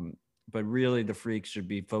 But really, the freaks should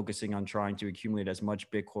be focusing on trying to accumulate as much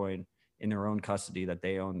Bitcoin in their own custody that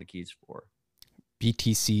they own the keys for.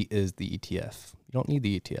 BTC is the ETF. You don't need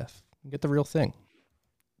the ETF. You get the real thing.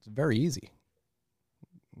 It's very easy.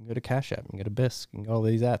 You can go to Cash App, you can go to BISC, you can go to all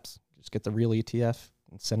these apps. Just get the real ETF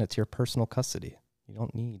and send it to your personal custody. You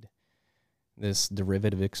don't need this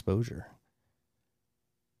derivative exposure.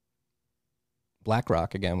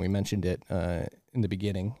 BlackRock, again, we mentioned it in the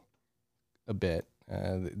beginning a bit.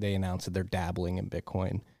 They announced that they're dabbling in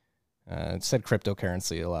Bitcoin. It said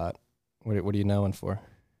cryptocurrency a lot. What are you knowing for?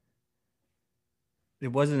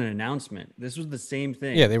 It wasn't an announcement. This was the same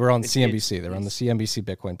thing. Yeah, they were on CNBC. They were on the CNBC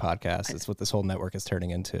Bitcoin podcast. It's what this whole network is turning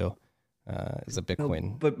into, is a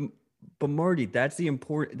Bitcoin. No, but Marty, that's the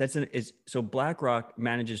important. So BlackRock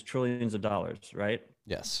manages trillions of dollars, right?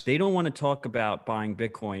 Yes. They don't want to talk about buying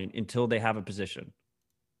Bitcoin until they have a position,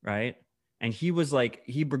 right? And he was like,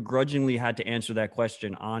 he begrudgingly had to answer that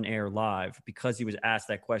question on air live because he was asked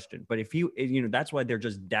that question. But if that's why they're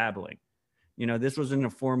just dabbling. This wasn't a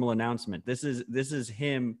formal announcement. This is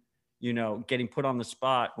him, getting put on the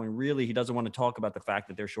spot when really he doesn't want to talk about the fact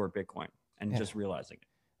that they're short Bitcoin and just realizing it.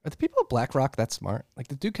 Are the people at BlackRock that smart? Like,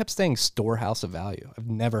 the dude kept saying storehouse of value. I've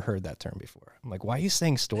never heard that term before. I'm like, why are you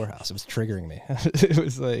saying storehouse? It was triggering me. It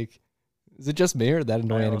was like, is it just me or did that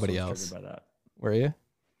annoy anybody else? Triggered by that. Were you?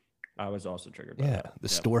 I was also triggered by that. The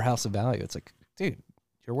storehouse of value. It's like, dude,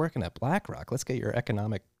 you're working at BlackRock. Let's get your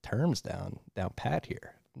economic terms down pat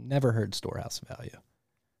here. Never heard storehouse of value.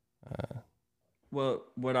 Well,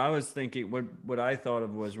 what I was thinking, what I thought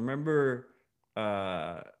of was, remember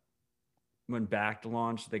when Bakkt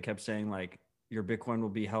launched, they kept saying like your Bitcoin will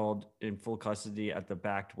be held in full custody at the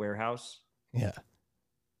Bakkt warehouse. Yeah.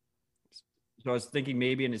 So I was thinking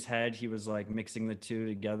maybe in his head, he was like mixing the two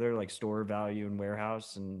together, like store value and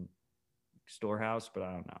warehouse and storehouse, but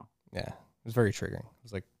I don't know. Yeah. It was very triggering. I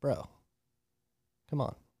was like, bro, come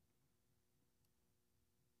on.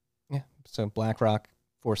 Yeah. So BlackRock,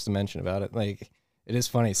 forced to mention about it. Like, it is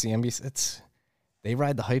funny. CNBC, they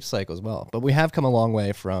ride the hype cycle as well. But we have come a long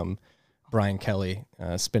way from Brian Kelly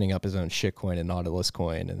spinning up his own shitcoin and Nautilus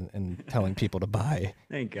coin and telling people to buy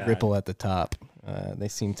Ripple at the top. They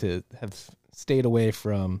seem to have stayed away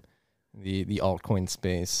from the altcoin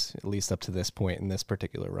space, at least up to this point in this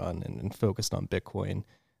particular run, and focused on Bitcoin.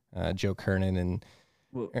 Joe Kernan and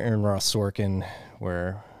Aaron Ross Sorkin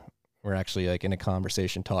were were actually like in a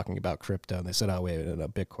conversation talking about crypto, and they said, "Oh wait, no,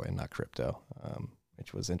 Bitcoin, not crypto,"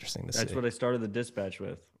 which was interesting to see. That's what I started the dispatch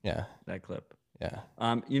with. Yeah, that clip.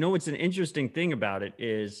 yeah. You know what's an interesting thing about it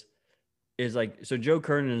is like, so Joe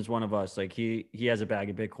Kernan is one of us. Like he has a bag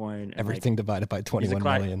of Bitcoin. And Everything divided by 21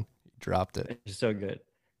 million. Dropped it. It's so good.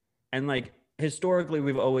 And like historically,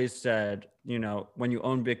 we've always said, you know, when you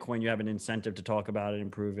own Bitcoin, you have an incentive to talk about it,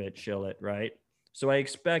 improve it, shill it, right? So I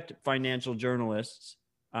expect financial journalists,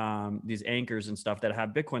 these anchors and stuff that have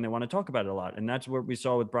Bitcoin, they want to talk about it a lot. And that's what we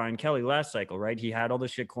saw with Brian Kelly last cycle, right? He had all the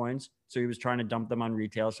shit coins, so he was trying to dump them on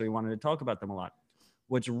retail, so he wanted to talk about them a lot.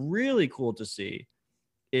 What's really cool to see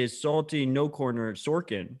is Salty No Corner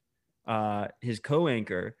Sorkin, his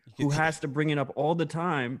co-anchor, who has to bring it up all the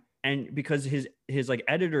time. And because his like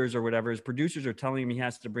editors or whatever, his producers are telling him he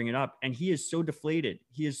has to bring it up. And he is so deflated.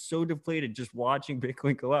 He is so deflated just watching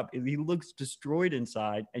Bitcoin go up. He looks destroyed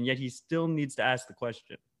inside, and yet he still needs to ask the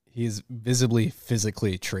question. He's visibly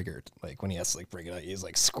physically triggered. Like when he has to like bring it up, he's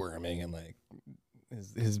like squirming, and like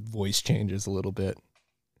his voice changes a little bit.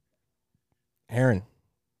 Aaron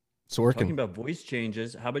Sorkin. Talking about voice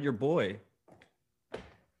changes, how about your boy?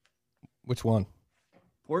 Which one?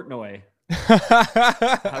 Portnoy.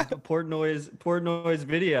 Portnoy's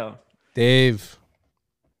video. Dave,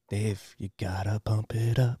 you gotta pump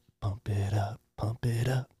it up, pump it up, pump it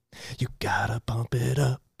up. You gotta pump it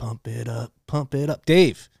up, pump it up, pump it up.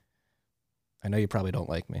 Dave, I know you probably don't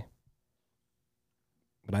like me,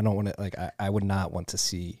 but I don't want to, like, I would not want to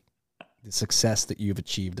see the success that you've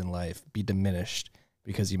achieved in life be diminished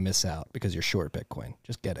because you miss out because you're short Bitcoin.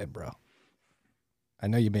 Just get in, bro. I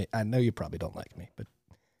know you probably don't like me, but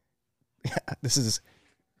this is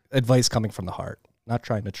advice coming from the heart, not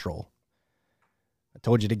trying to troll. I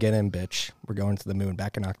told you to get in, bitch. We're going to the moon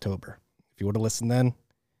back in October. If you would have listened then,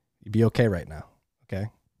 you'd be okay right now. Okay?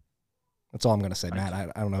 That's all I'm going to say, Matt.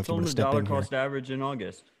 I don't know if you would have stepped in here. $1 cost average in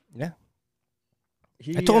August. Yeah.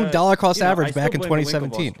 I told him dollar cost average back in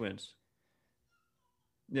 2017.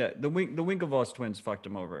 Yeah, the Winklevoss twins fucked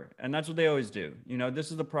him over. And that's what they always do. You know,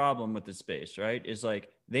 this is the problem with this space, right? Is like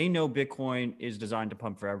they know Bitcoin is designed to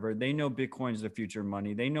pump forever. They know Bitcoin's the future of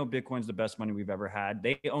money. They know Bitcoin's the best money we've ever had.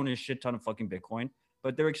 They own a shit ton of fucking Bitcoin,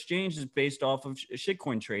 but their exchange is based off of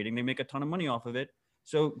shitcoin trading. They make a ton of money off of it.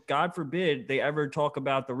 So God forbid they ever talk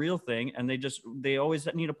about the real thing, and they always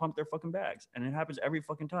need to pump their fucking bags. And it happens every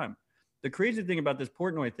fucking time. The crazy thing about this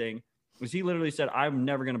Portnoy thing was he literally said, I'm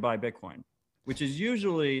never going to buy Bitcoin, which is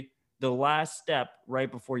usually the last step right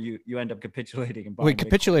before you end up capitulating and buying. Wait,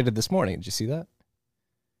 capitulated this morning. Did you see that?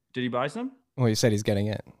 Did he buy some? Well, he said he's getting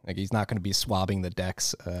in. Like he's not going to be swabbing the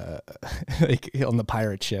decks like on the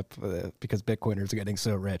pirate ship because Bitcoiners are getting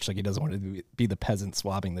so rich. Like he doesn't want to be the peasant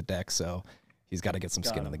swabbing the deck, so he's got to get some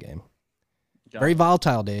skin in the game. Very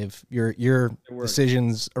volatile, Dave. Your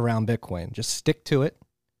decisions around Bitcoin. Just stick to it.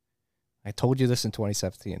 I told you this in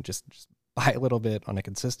 2017. Just buy a little bit on a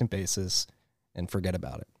consistent basis and forget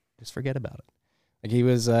about it. Just forget about it. Like he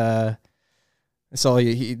was, I saw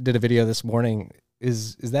he did a video this morning.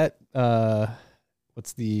 Is that,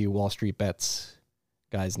 what's the Wall Street Bets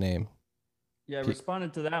guy's name? Yeah, I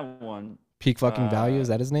responded to that one. Peak fucking value. Is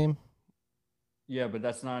that his name? Yeah, but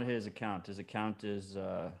that's not his account. His account is,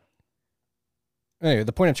 anyway,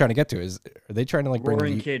 the point I'm trying to get to is, are they trying to like bring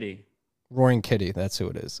Roaring Kitty? Roaring Kitty. That's who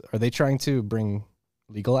it is. Are they trying to bring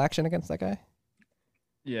legal action against that guy?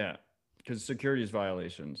 Yeah, because securities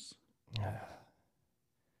violations.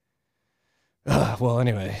 Well,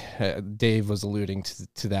 anyway, Dave was alluding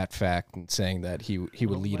to that fact and saying that he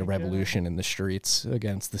would lead a revolution in the streets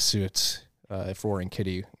against the suits if Roaring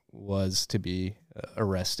Kitty was to be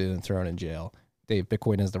arrested and thrown in jail. Dave,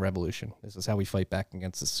 Bitcoin is the revolution. This is how we fight back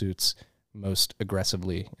against the suits most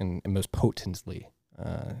aggressively and most potently.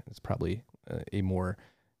 It's probably a more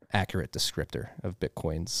accurate descriptor of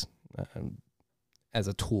Bitcoin's as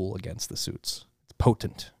a tool against the suits. It's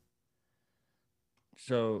potent.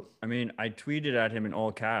 So, I mean, I tweeted at him in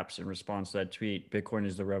all caps in response to that tweet, Bitcoin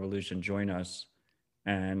is the revolution, join us.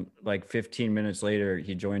 And like 15 minutes later,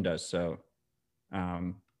 he joined us. So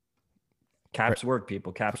caps work,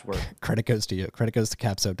 people. Caps work. Credit goes to you. Credit goes to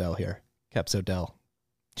Caps O'Dell here. Caps O'Dell.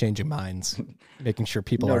 Changing minds, making sure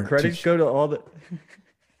people aren't. Credits go to all the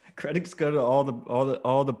credits go to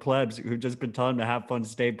all the plebs who've just been telling them to have fun,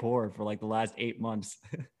 stay poor for like the last 8 months.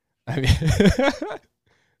 I mean,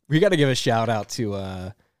 we got to give a shout out to.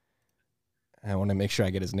 I want to make sure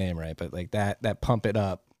I get his name right, but like that Pump It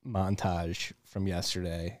Up montage from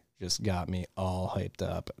yesterday just got me all hyped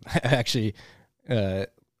up. I actually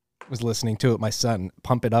was listening to it. My son,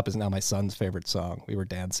 Pump It Up is now my son's favorite song. We were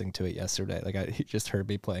dancing to it yesterday. Like he just heard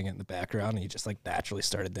me playing it in the background and he just like naturally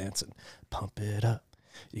started dancing. Pump it up,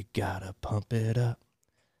 You gotta pump it up.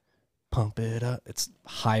 Pump it up. It's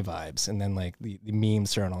high vibes. And then like the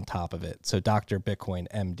memes thrown on top of it. So Dr. Bitcoin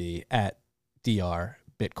MD at DR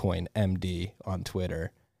Bitcoin MD on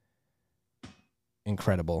Twitter.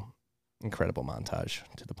 Incredible montage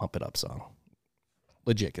to the Pump It Up song.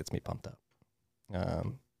 Legit gets me pumped up.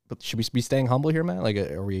 But should we be staying humble here, Matt? Like,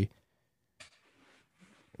 are we're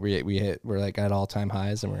like at all-time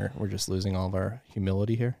highs and we're just losing all of our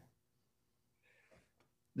humility here?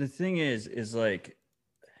 The thing is like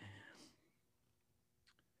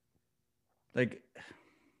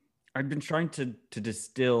I've been trying to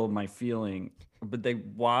distill my feeling, but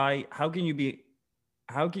how can you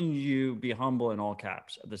be humble in all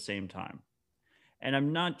caps at the same time? And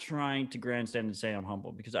I'm not trying to grandstand and say I'm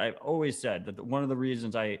humble, because I've always said that one of the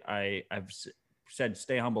reasons I've said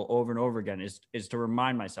stay humble over and over again is to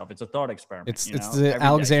remind myself. It's a thought experiment. It's the Every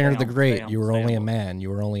Alexander day, the Great. humble, You were only a humble. man. You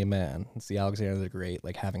were only a man. It's the Alexander the Great,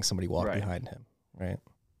 like having somebody walk Right. behind him, right?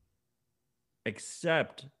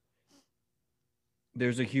 Except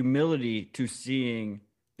there's a humility to seeing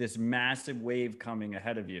this massive wave coming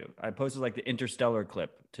ahead of you. I posted like the Interstellar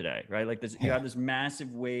clip today, right? Like this, you have this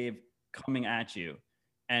massive wave coming at you,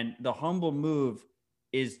 and the humble move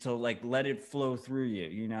is to like let it flow through you,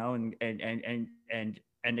 you know,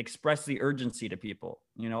 and express the urgency to people,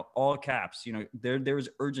 you know, all caps, you know, there is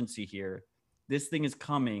urgency here. This thing is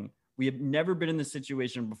coming. We have never been in this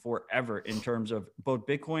situation before, ever, in terms of both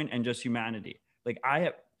Bitcoin and just humanity. Like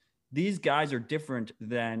these guys are different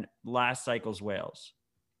than last cycle's whales.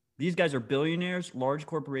 These guys are billionaires, large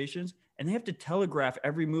corporations, and they have to telegraph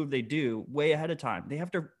every move they do way ahead of time. They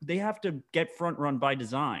have to get front run by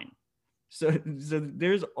design. So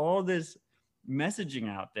there's all this messaging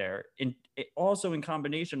out there, also in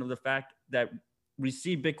combination of the fact that we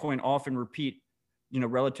see Bitcoin often repeat, you know,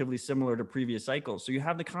 relatively similar to previous cycles. So you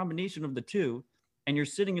have the combination of the two, and you're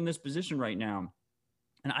sitting in this position right now.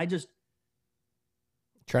 And I just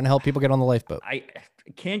Trying to help people get on the lifeboat. I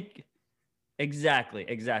can't. Exactly.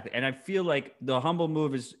 And I feel like the humble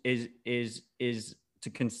move is to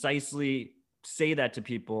concisely say that to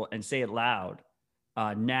people and say it loud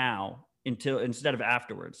now instead of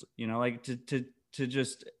afterwards. You know, like to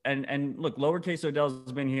just and look, lowercase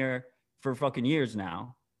Odell's been here for fucking years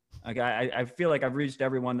now. Like I feel like I've reached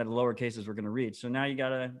everyone that the lower cases were going to reach. So now you got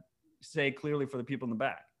to say clearly for the people in the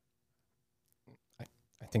back.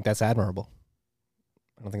 I think that's admirable.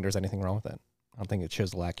 I don't think there's anything wrong with that. I don't think it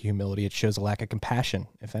shows a lack of humility. It shows a lack of compassion,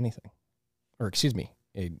 if anything. Or excuse me,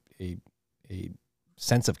 a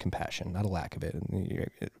sense of compassion, not a lack of it.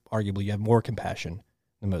 And arguably, you have more compassion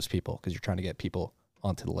than most people because you're trying to get people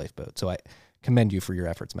onto the lifeboat. So I commend you for your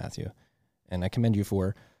efforts, Matthew. And I commend you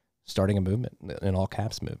for starting a movement, an all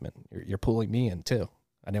caps movement. You're pulling me in too.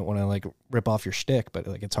 I didn't want to like rip off your shtick, but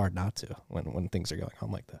like it's hard not to when things are going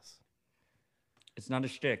on like this. It's not a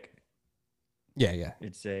shtick. Yeah.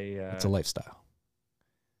 It's a lifestyle.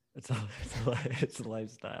 It's a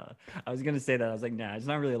lifestyle. I was going to say that. I was like, nah, it's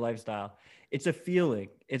not really a lifestyle. It's a feeling.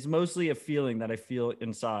 It's mostly a feeling that I feel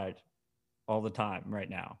inside all the time right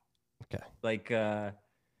now. Okay. Like, I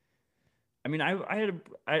mean, I'm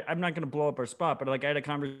not going to blow up our spot, but like I had a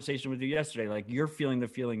conversation with you yesterday. Like you're feeling the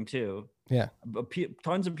feeling too. Yeah.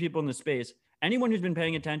 Tons of people in the space. Anyone who's been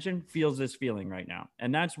paying attention feels this feeling right now.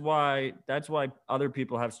 And that's why other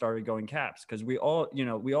people have started going caps, because we all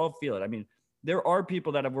feel it. I mean, there are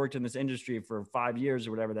people that have worked in this industry for 5 years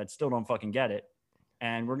or whatever that still don't fucking get it.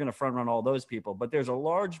 And we're going to front run all those people. But there's a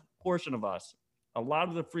large portion of us, a lot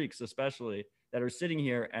of the freaks especially, that are sitting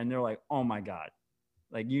here and they're like, oh my God,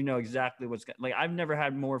 like, you know exactly what's like. I've never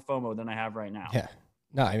had more FOMO than I have right now. Yeah.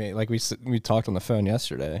 No, I mean, like we talked on the phone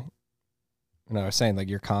yesterday, and I was saying like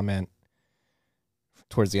your comment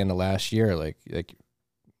towards the end of last year, like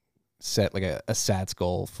set like a SATS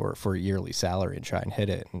goal for a yearly salary and try and hit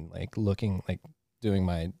it, and like doing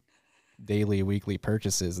my daily, weekly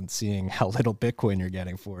purchases and seeing how little Bitcoin you're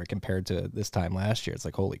getting for it compared to this time last year. It's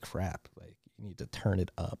like, holy crap. Like you need to turn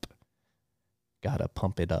it up. Gotta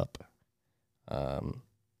pump it up.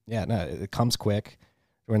 Yeah, no, it comes quick.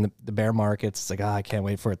 We're in the bear markets. It's like, I can't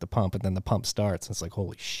wait for it to pump. And then the pump starts. And it's like,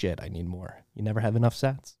 holy shit, I need more. You never have enough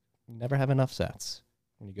sats. You never have enough sats.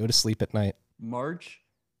 When you go to sleep at night. March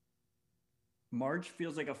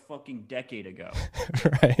feels like a fucking decade ago.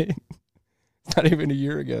 Right? It's not even a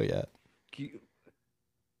year ago yet.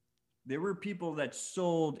 There were people that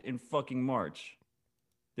sold in fucking March.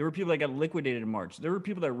 There were people that got liquidated in March. There were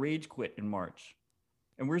people that rage quit in March.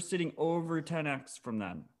 And we're sitting over 10x from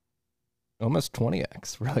them. Almost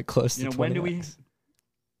 20x. We're like close to 20x. When do we...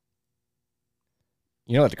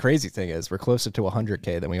 You know what the crazy thing is? We're closer to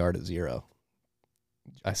 100K than we are to 0.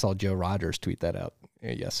 I saw Joe Rogers tweet that out.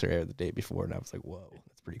 yesterday or the day before, and I was like, whoa,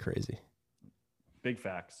 that's pretty crazy. Big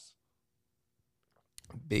facts.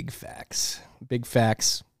 Big facts. Big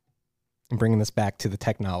facts. I'm bringing this back to the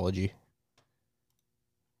technology.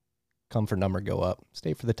 Come for number, go up.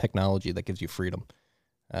 Stay for the technology that gives you freedom.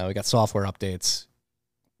 We got software updates.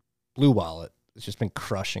 Blue Wallet has just been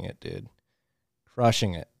crushing it, dude.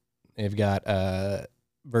 Crushing it. They've got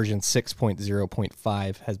version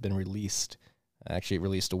 6.0.5 has been released. Actually, it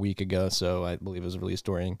released a week ago, so I believe it was released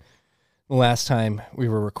during the last time we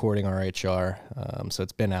were recording our HR. So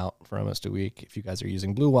it's been out for almost a week. If you guys are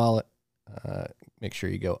using Blue Wallet, make sure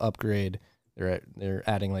you go upgrade. They're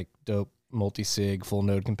adding like dope multi-sig, full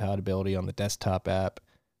node compatibility on the desktop app.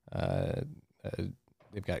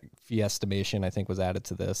 They've got fee estimation, I think, was added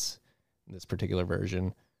to this particular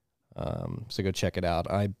version. So go check it out.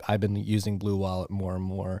 I've been using Blue Wallet more and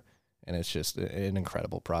more, and it's just an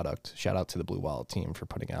incredible product. Shout out to the Blue Wallet team for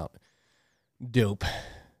putting out dope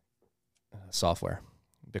software,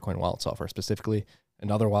 Bitcoin wallet software specifically.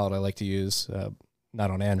 Another wallet I like to use, not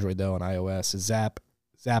on Android though, on iOS, is Zap.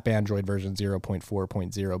 Zap Android version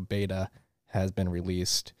 0.4.0 beta has been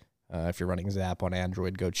released. If you're running Zap on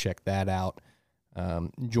Android, go check that out.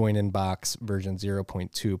 Join Inbox version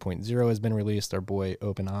 0.2.0 has been released. Our boy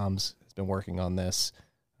OpenArms has been working on this.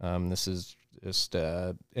 This is just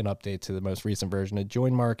an update to the most recent version of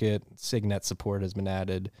Join Market. Signet support has been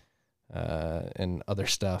added, and other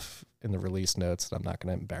stuff in the release notes that I'm not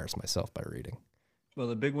going to embarrass myself by reading. Well,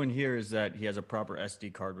 the big one here is that he has a proper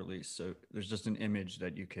SD card release. So there's just an image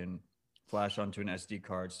that you can flash onto an SD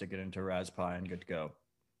card, stick it into Raspberry, and good to go.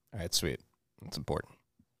 All right, sweet. That's important.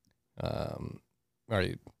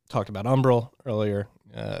 Already talked about Umbrel earlier.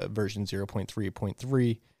 Version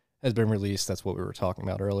 0.3.3 has been released. That's what we were talking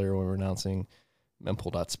about earlier when we were announcing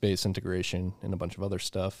mempool.space integration and a bunch of other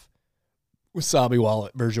stuff. Wasabi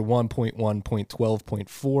Wallet version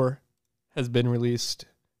 1.1.12.4 has been released.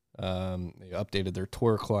 They updated their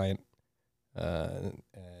Tor client and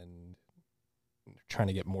trying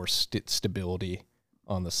to get more stability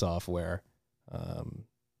on the software.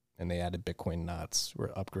 And they added Bitcoin Knots. We're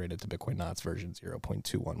upgraded to Bitcoin Knots version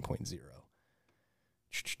 0.21.0.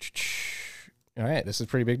 All right, this is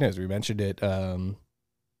pretty big news. We mentioned it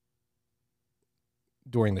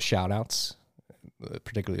during the shout-outs,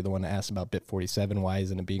 particularly the one that asked about Bit47. Why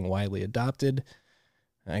isn't it being widely adopted?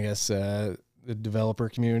 I guess the developer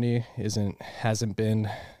community hasn't been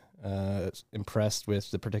impressed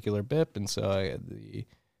with the particular BIP, and so the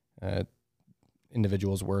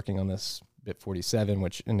individuals working on this Bit47,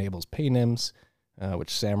 which enables Paynims,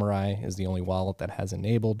 which Samurai is the only wallet that has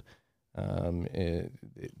enabled.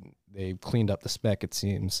 They've cleaned up the spec, it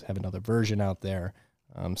seems, have another version out there.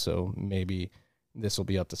 So maybe this will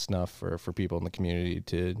be up to snuff for people in the community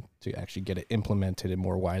to actually get it implemented and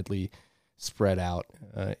more widely spread out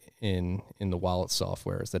in the wallet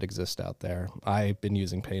softwares that exist out there. I've been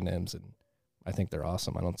using Paynims, and I think they're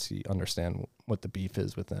awesome. I don't understand what the beef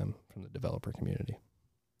is with them from the developer community.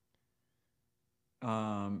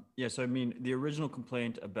 So I mean, the original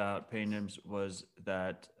complaint about Paynims was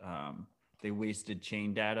that they wasted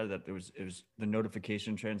chain data. That it was the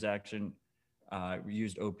notification transaction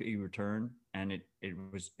used OP return, and it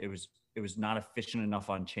was not efficient enough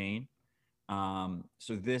on chain.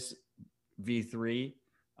 So this V3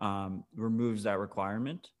 removes that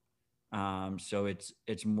requirement, so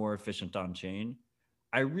it's more efficient on chain.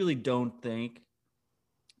 I really don't think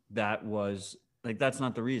that's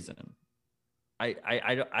not the reason.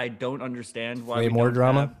 I don't understand why. Play more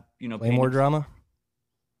drama. Play more drama.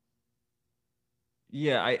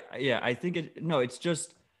 Yeah, I think it's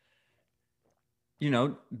just,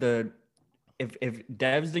 if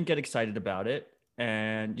devs didn't get excited about it,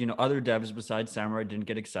 and other devs besides Samurai didn't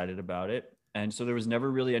get excited about it, and so there was never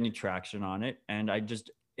really any traction on it, and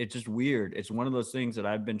it's just weird. It's one of those things that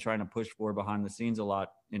I've been trying to push for behind the scenes a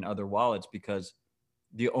lot in other wallets, because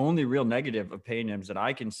the only real negative of Paynims that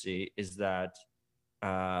I can see is that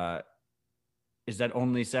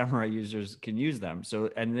only Samurai users can use them. So,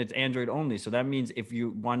 and it's Android only. So that means if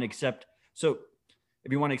you want to accept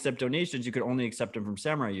donations, you could only accept them from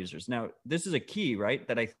Samurai users. Now, this is a key, right,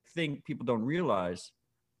 that I think people don't realize.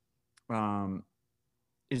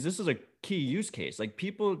 Is this is a key use case. Like,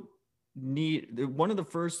 people need, one of the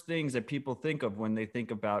first things that people think of when they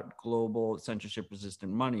think about global censorship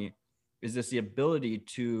resistant money is the ability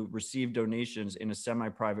to receive donations in a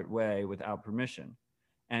semi-private way without permission.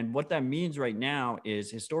 And what that means right now is,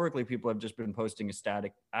 historically, people have just been posting a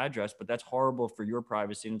static address, but that's horrible for your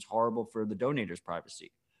privacy, and it's horrible for the donator's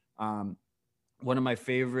privacy. One of my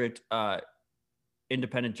favorite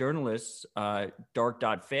independent journalists,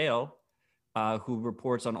 Dark.Fail, who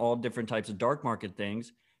reports on all different types of dark market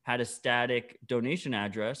things, had a static donation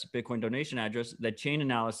address, Bitcoin donation address, that Chain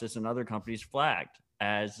Analysis and other companies flagged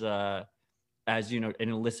as an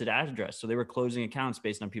illicit address. So they were closing accounts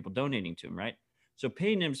based on people donating to them, right? So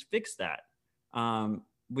Paynims fixed that. And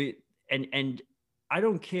I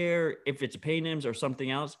don't care if it's Paynims or something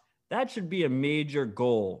else. That should be a major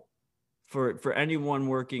goal for anyone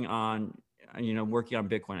working on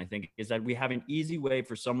Bitcoin. I think is that we have an easy way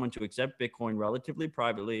for someone to accept Bitcoin relatively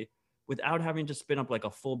privately without having to spin up like a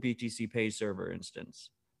full BTC Pay server instance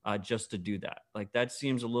just to do that. Like that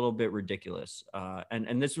seems a little bit ridiculous.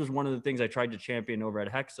 And this was one of the things I tried to champion over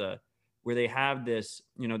at Hexa, where they have this,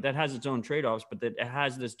 that has its own trade-offs, but that it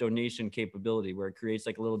has this donation capability where it creates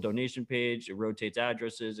like a little donation page, it rotates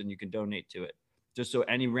addresses, and you can donate to it, just so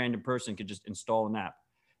any random person could just install an app.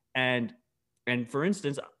 And for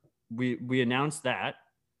instance, we announced that,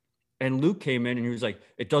 and Luke came in and he was like,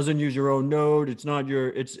 it doesn't use your own node. It's not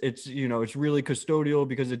it's really custodial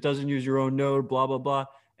because it doesn't use your own node, blah, blah, blah.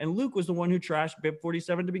 And Luke was the one who trashed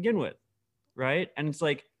BIP47 to begin with. Right. And it's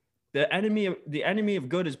like the enemy of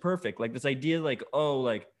good is perfect. Like this idea, like, oh,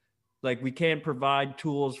 like we can't provide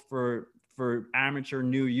tools for amateur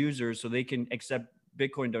new users so they can accept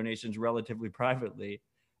Bitcoin donations relatively privately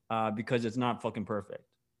because it's not fucking perfect.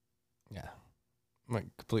 Yeah. I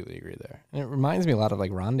completely agree there. And it reminds me a lot of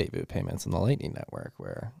like rendezvous payments in the Lightning Network,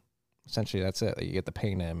 where essentially that's it. Like you get the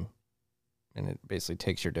Paynim, and it basically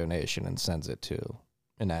takes your donation and sends it to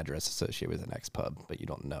an address associated with an XPub, but you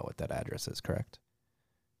don't know what that address is, correct?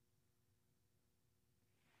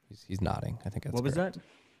 He's nodding. I think that's what was correct.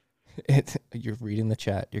 that? You're reading the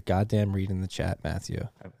chat. You're goddamn reading the chat, Matthew.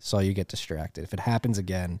 Saw you get distracted. If it happens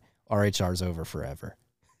again, RHR's over forever.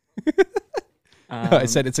 I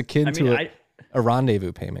said it's akin to a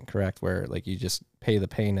rendezvous payment, correct? Where like you just pay the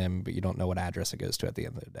Paynim, but you don't know what address it goes to at the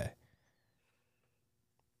end of the day.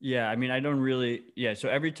 Yeah, I mean, I don't really. Yeah, so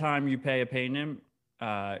every time you pay a Paynim,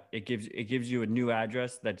 it gives you a new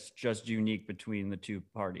address that's just unique between the two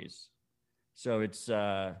parties. So it's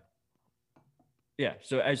So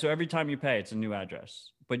every time you pay, it's a new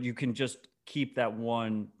address, but you can just keep that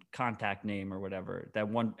one contact name or whatever. That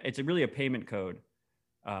one, it's really a payment code.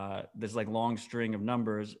 There's like long string of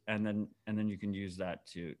numbers, and then you can use that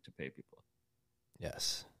to pay people.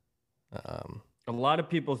 Yes. A lot of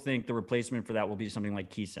people think the replacement for that will be something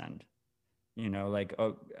like KeySend.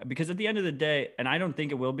 Because at the end of the day, and I don't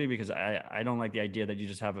think it will be, because I don't like the idea that you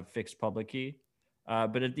just have a fixed public key.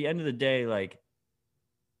 But at the end of the day, like,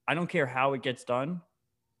 I don't care how it gets done.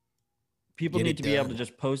 People need to be able to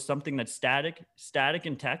just post something that's static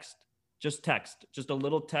in text, just a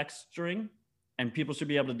little text string, and people should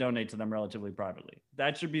be able to donate to them relatively privately.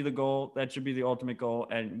 That should be the goal. That should be the ultimate goal.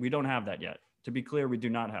 And we don't have that yet. To be clear, we do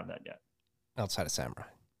not have that yet. Outside of Samurai.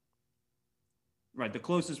 Right. The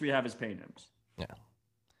closest we have is Paynims. Yeah.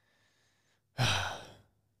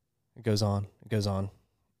 It goes on. We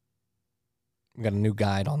got a new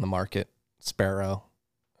guide on the market. Sparrow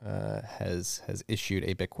has issued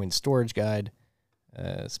a Bitcoin storage guide.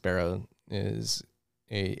 Sparrow is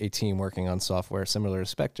a team working on software similar to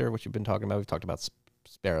Spectre, which you've been talking about. We've talked about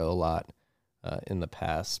Sparrow a lot in the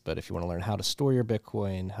past. But if you want to learn how to store your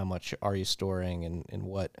Bitcoin, how much are you storing, and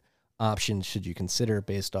what options should you consider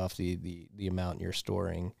based off the amount you're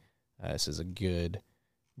storing, this is a good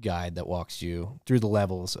guide that walks you through the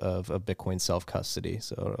levels of Bitcoin self-custody.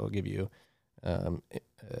 So it'll give you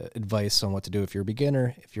advice on what to do if you're a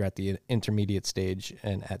beginner, if you're at the intermediate stage,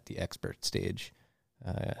 and at the expert stage,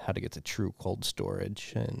 how to get to true cold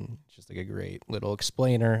storage. And just like a great little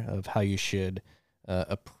explainer of how you should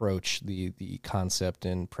approach the concept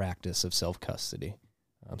and practice of self-custody.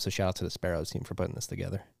 So shout out to the Sparrows team for putting this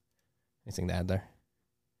together. Anything to add there?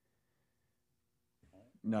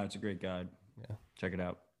 No, it's a great guide. Yeah. Check it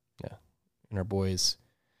out. Yeah. And our boys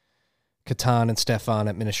Katan and Stefan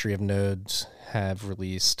at Ministry of Nodes have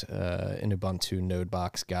released an Ubuntu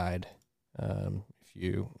Nodebox guide. If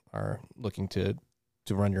you are looking to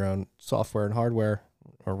run your own software and hardware,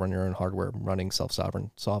 or run your own hardware running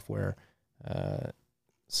self-sovereign software,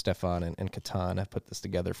 Stefan and Katan have put this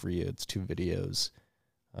together for you. It's 2 videos,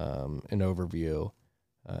 an overview,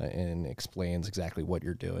 and explains exactly what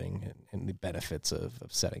you're doing and the benefits of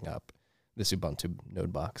setting up this Ubuntu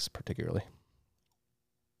Nodebox particularly.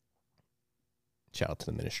 Shout out to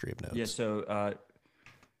the Ministry of Nodes. Yeah, so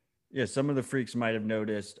some of the freaks might have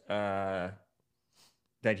noticed that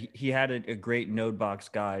he had a great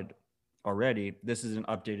Nodebox guide already. This is an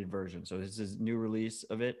updated version, so this is a new release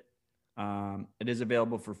of it. It is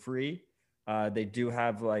available for free. They do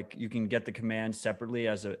have, like, you can get the commands separately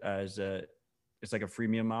as it's like a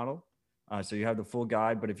freemium model. So you have the full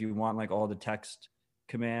guide, but if you want like all the text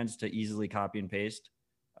commands to easily copy and paste,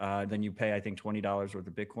 then you pay, I think, $20 worth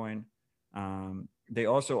of Bitcoin. They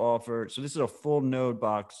also offer, so this is a full node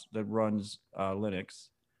box that runs Linux,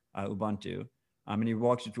 Ubuntu, and he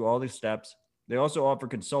walks you through all these steps. They also offer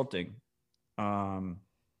consulting. Catan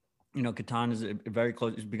is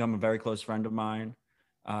has become a very close friend of mine.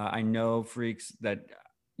 I know freaks that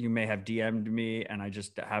you may have DM'd me and I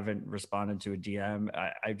just haven't responded to a DM.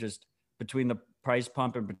 I just, between the price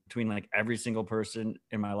pump and between like every single person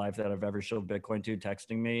in my life that I've ever showed Bitcoin to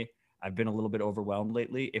texting me, I've been a little bit overwhelmed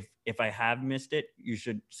lately. If I have missed it, you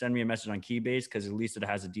should send me a message on Keybase, because at least it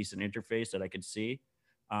has a decent interface that I could see.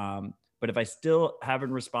 But if I still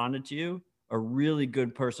haven't responded to you, a really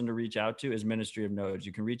good person to reach out to is Ministry of Nodes.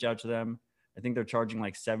 You can reach out to them. I think they're charging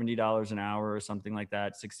like $70 an hour or something like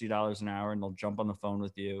that, $60 an hour, and they'll jump on the phone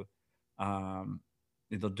with you.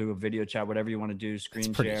 They'll do a video chat, whatever you want to do,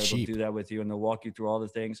 screen share. They'll do that with you, and they'll walk you through all the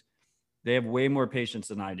things. They have way more patience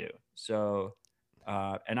than I do. So,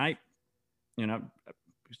 and I,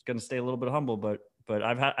 just going to stay a little bit humble, but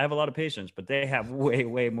I have a lot of patience, but they have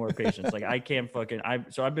way more patience. Like I can't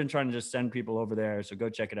so I've been trying to just send people over there. So go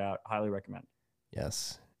check it out. Highly recommend.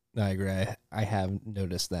 Yes, no, I agree. I have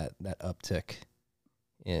noticed that uptick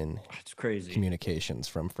in it's crazy communications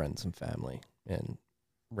from friends and family and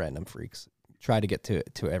random freaks. Try to get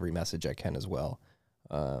to every message I can as well.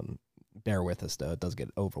 Bear with us though. It does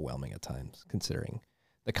get overwhelming at times considering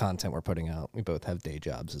the content we're putting out. We both have day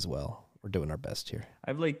jobs as well. We're doing our best here.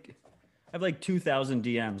 I have like 2,000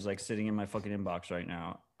 DMs like sitting in my fucking inbox right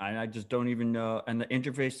now. I just don't even know. And the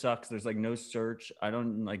interface sucks. There's like no search. I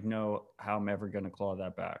don't like know how I'm ever going to claw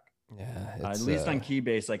that back. Yeah. At least on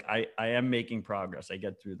Keybase, like I am making progress. I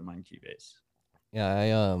get through them on Keybase.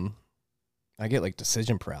 Yeah. I get like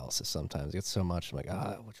decision paralysis sometimes. I get so much. I'm like,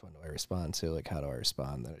 which one do I respond to? Like, how do I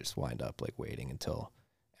respond? Then I just wind up like waiting until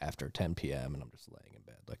after 10 p.m. and I'm just laying in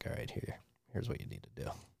bed. Like, all right, here's what you need to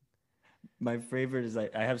do. My favorite is I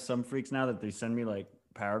have some freaks now that they send me like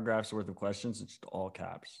paragraphs worth of questions. It's just all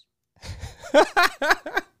caps.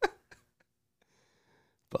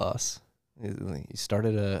 Boss, you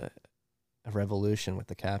started a revolution with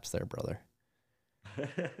the caps there, brother.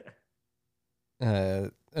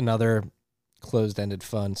 Another closed-ended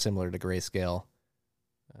fund similar to Grayscale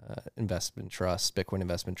investment trust, Bitcoin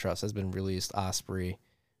investment trust, has been released. Osprey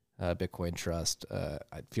Bitcoin Trust.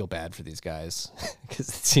 I feel bad for these guys because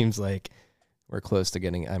it seems like we're close to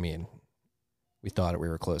getting. I mean, we thought we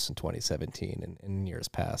were close in 2017 and in years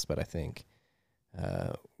past, but I think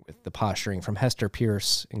with the posturing from Hester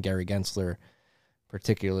Pierce and Gary Gensler,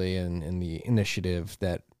 particularly in the initiative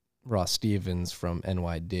that Ross Stevens from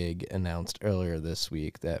NYDIG announced earlier this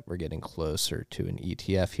week, that we're getting closer to an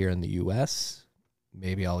ETF here in the U.S.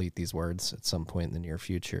 Maybe I'll eat these words at some point in the near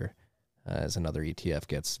future as another ETF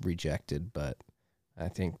gets rejected. But I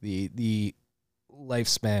think the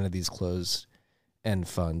lifespan of these closed-end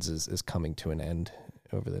funds is coming to an end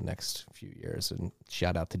over the next few years. And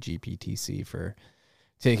shout out to GPTC for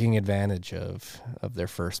taking advantage of their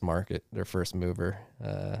first market, their first mover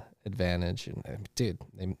advantage. And dude,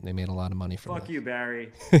 they made a lot of money from Fuck you,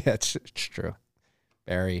 Barry. Yeah, it's true.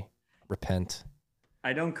 Barry, repent.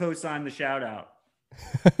 I don't co-sign the shout out.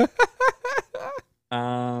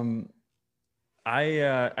 I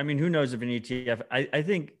mean, who knows if an ETF? I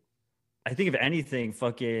think if anything,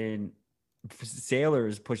 fucking Saylor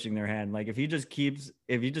is pushing their hand. Like if he just keeps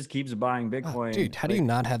buying Bitcoin, dude, how do you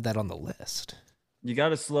not have that on the list? You got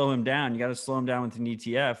to slow him down. You got to slow him down with an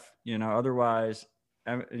ETF. Otherwise,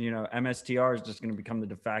 MSTR is just going to become the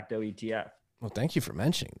de facto ETF. Well, thank you for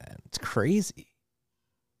mentioning that. It's crazy.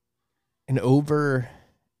 And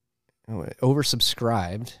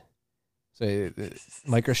oversubscribed. So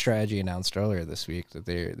MicroStrategy announced earlier this week that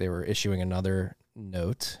they were issuing another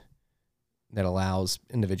note that allows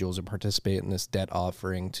individuals to participate in this debt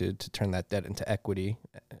offering to turn that debt into equity,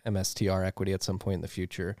 MSTR equity at some point in the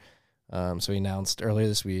future. So he announced earlier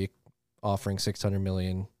this week offering $600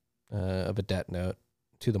 million of a debt note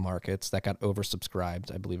to the markets. That got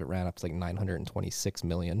oversubscribed. I believe it ran up to like $926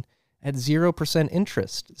 million at 0%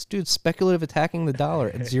 interest. This dude's speculative attacking the dollar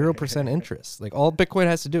at 0% interest. Like all Bitcoin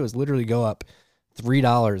has to do is literally go up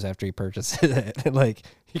 $3 after he purchases it. And like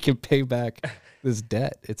he can pay back this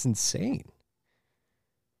debt. It's insane.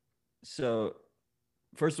 So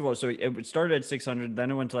first of all, so it started at 600, then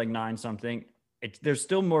it went to like 9 something. There's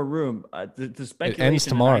still more room. The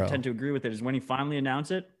speculation, and I tend to agree with it, is when he finally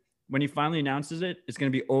announces it, it's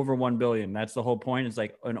going to be over 1 billion. That's the whole point. It's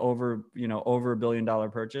like an over $1 billion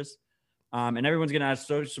purchase. And everyone's going to be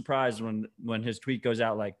so surprised when his tweet goes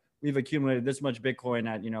out, like, we've accumulated this much Bitcoin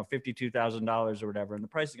at, $52,000 or whatever, and the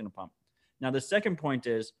price is going to pump. Now, the second point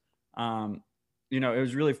is, it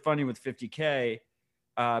was really funny with 50K.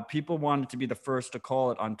 People wanted to be the first to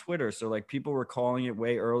call it on Twitter. So like people were calling it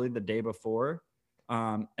way early the day before.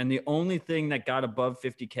 And the only thing that got above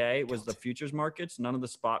 50K was the futures markets. None of the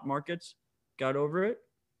spot markets got over it.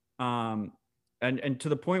 And to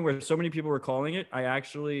the point where so many people were calling it, I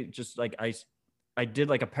actually just like, I did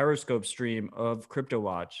like a Periscope stream of Crypto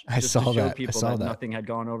Watch. I saw to show that. people that nothing had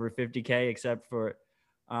gone over 50K except for,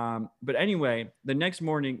 but anyway, the next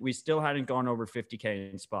morning we still hadn't gone over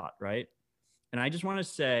 50K in spot. Right. And I just want to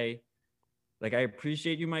say, like, I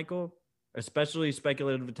appreciate you, Michael, especially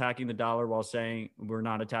speculative attacking the dollar while saying we're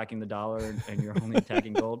not attacking the dollar and you're only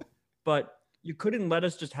attacking gold. But you couldn't let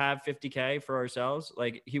us just have 50K for ourselves.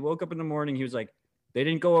 Like, he woke up in the morning, he was like, they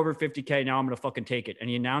didn't go over 50K. Now I'm going to fucking take it. And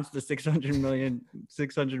he announced the 600 million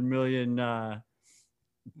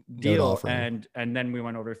deal. And then we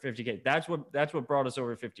went over 50K. That's what brought us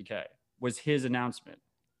over 50K was his announcement.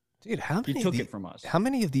 Dude, how many he took it from us? How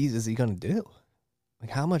many of these is he going to do?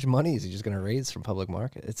 Like, how much money is he just going to raise from public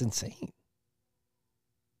market? It's insane.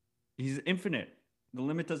 He's infinite. The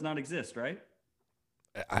limit does not exist, right?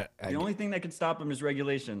 The only thing that could stop him is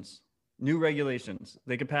regulations, new regulations.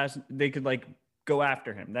 They could like go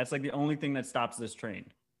after him. That's like the only thing that stops this train.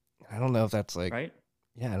 I don't know if that's like, right?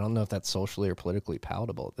 Yeah, I don't know if that's socially or politically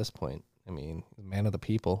palatable at this point. I mean, man of the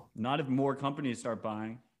people. Not if more companies start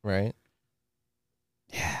buying. Right.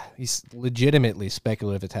 Yeah, he's legitimately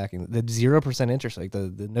speculative attacking. The 0% interest, like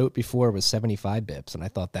the note before was 75 bips, and I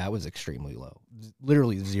thought that was extremely low.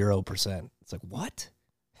 Literally 0%. It's like, what?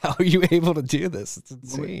 How are you able to do this? It's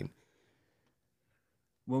insane.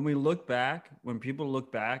 When people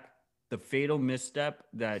look back, the fatal misstep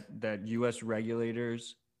that U.S.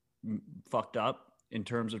 regulators fucked up in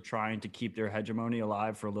terms of trying to keep their hegemony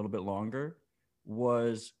alive for a little bit longer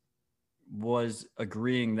was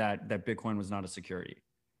agreeing that Bitcoin was not a security.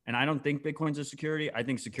 And I don't think Bitcoin's a security. I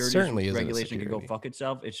think securities regulation can go fuck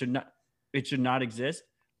itself. It should not exist.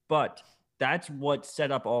 But that's what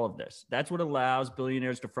set up all of this. That's what allows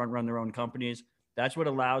billionaires to front run their own companies. That's what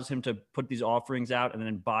allows him to put these offerings out and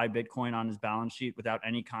then buy Bitcoin on his balance sheet without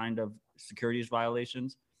any kind of securities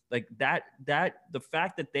violations. Like that the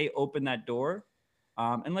fact that they open that door,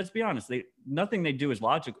 and let's be honest, nothing they do is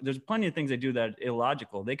logical. There's plenty of things they do that are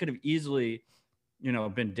illogical. They could have easily,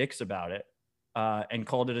 been dicks about it and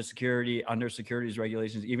called it a security under securities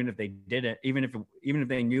regulations, even if they didn't, even if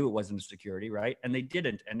they knew it wasn't a security, right? And they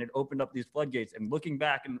didn't, and it opened up these floodgates. And looking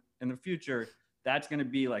back in the future, that's going to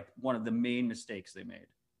be like one of the main mistakes they made.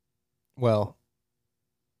 Well,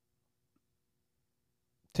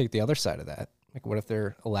 take the other side of that. Like, what if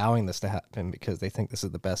they're allowing this to happen because they think this is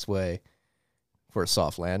the best way for a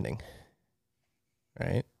soft landing,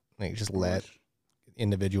 right? Like, just let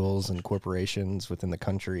individuals and corporations within the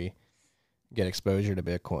country get exposure to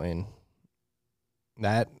Bitcoin.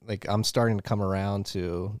 That, like, I'm starting to come around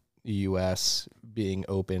to the U.S. being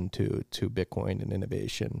open to Bitcoin and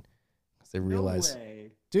innovation because they realize,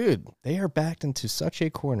 dude, they are backed into such a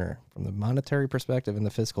corner from the monetary perspective and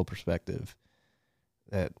the fiscal perspective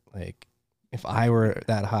that, like, if I were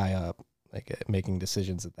that high up, like, making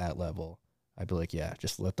decisions at that level, I'd be like, yeah,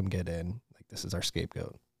 just let them get in. Like, this is our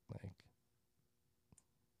scapegoat. Like,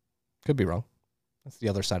 could be wrong. That's the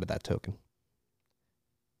other side of that token.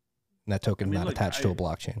 And that token not attached to a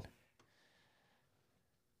blockchain.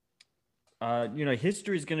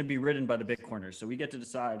 History is going to be written by the Bitcoiners, so we get to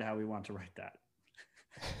decide how we want to write that.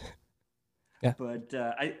 Yeah. But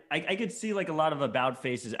I could see like a lot of about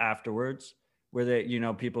faces afterwards where they,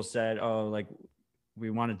 people said, oh, like we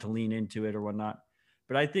wanted to lean into it or whatnot.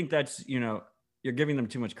 But I think that's, you're giving them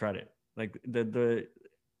too much credit. Like there's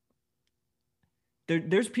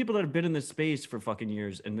people that have been in this space for fucking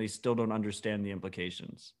years and they still don't understand the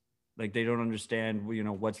implications. Like they don't understand,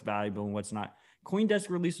 what's valuable and what's not. CoinDesk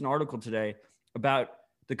released an article today about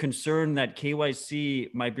the concern that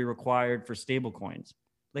KYC might be required for stablecoins.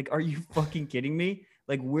 Like, are you fucking kidding me?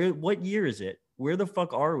 Like, what year is it? Where the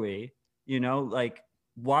fuck are we? Like,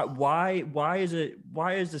 why is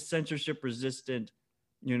a censorship resistant,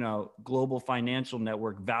 global financial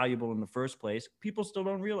network valuable in the first place? People still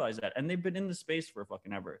don't realize that. And they've been in the space for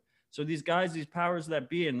fucking ever. So these guys, these powers that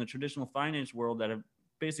be in the traditional finance world that have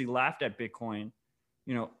basically laughed at Bitcoin,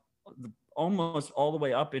 almost all the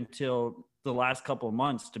way up until the last couple of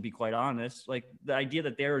months, to be quite honest, like the idea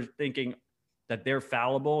that they're thinking that they're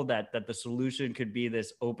fallible, that the solution could be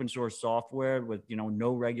this open source software with,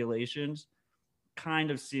 no regulations,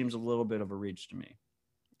 kind of seems a little bit of a reach to me.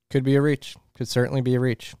 Could be a reach. Could certainly be a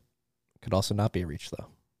reach. Could also not be a reach, though.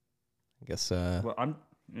 I guess. Well,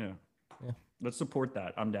 yeah. Let's support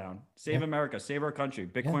that. I'm down. Save America. Save our country.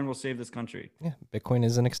 Bitcoin will save this country. Yeah, Bitcoin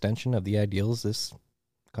is an extension of the ideals this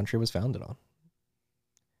country was founded on.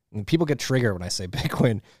 And people get triggered when I say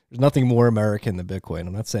Bitcoin. There's nothing more American than Bitcoin.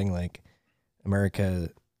 I'm not saying like America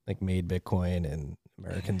like made Bitcoin and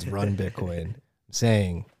Americans run Bitcoin. I'm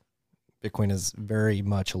saying Bitcoin is very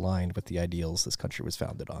much aligned with the ideals this country was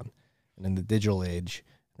founded on. And in the digital age,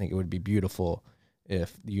 I think it would be beautiful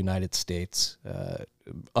if the United States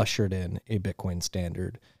ushered in a Bitcoin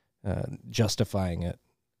standard, justifying it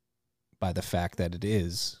by the fact that it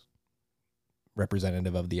is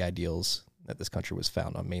representative of the ideals that this country was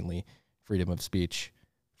founded on, mainly freedom of speech,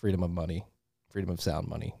 freedom of money, freedom of sound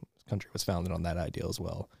money. This country was founded on that ideal as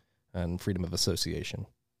well, and freedom of association.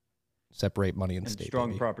 Separate money and state.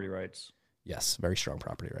 Strong property rights. Yes, very strong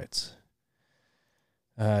property rights.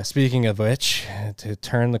 Speaking of which, to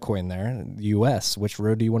turn the coin there, the U.S., which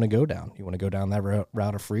road do you want to go down? You want to go down that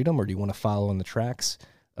route of freedom, or do you want to follow in the tracks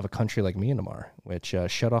of a country like Myanmar, which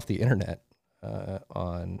shut off the internet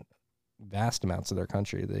on vast amounts of their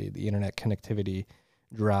country? The internet connectivity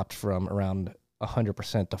dropped from around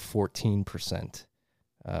 100% to 14%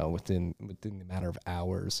 within the matter of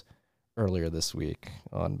hours earlier this week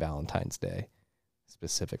on Valentine's Day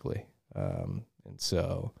specifically. And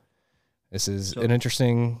so this is an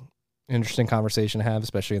interesting conversation to have,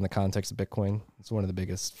 especially in the context of Bitcoin. It's one of the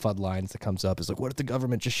biggest FUD lines that comes up is like, what if the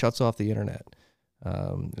government just shuts off the internet?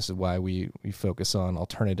 This is why we focus on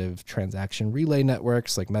alternative transaction relay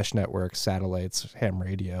networks like mesh networks, satellites, ham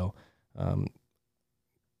radio. Going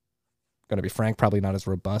to be frank, probably not as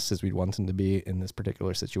robust as we'd want them to be in this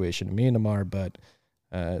particular situation in Myanmar, but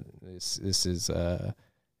this is a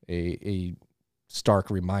stark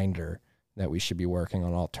reminder that we should be working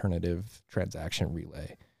on alternative transaction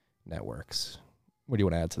relay networks. What do you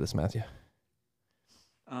want to add to this, Matthew?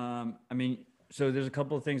 I mean, so there's a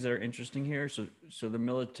couple of things that are interesting here. So the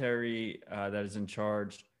military that is in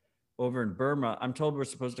charge over in Burma, I'm told we're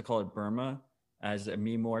supposed to call it Burma as a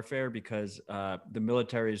meme warfare because the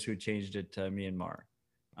military is who changed it to Myanmar.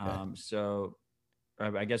 Okay. So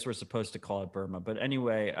I guess we're supposed to call it Burma. But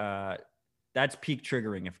anyway, that's peak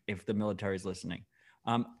triggering if the military is listening.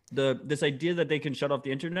 This idea that they can shut off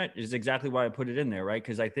the internet is exactly why I put it in there, right?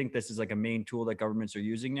 Because I think this is like a main tool that governments are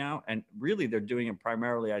using now. And really, they're doing it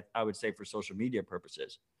primarily, I would say, for social media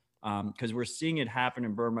purposes. Because we're seeing it happen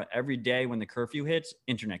in Burma every day when the curfew hits,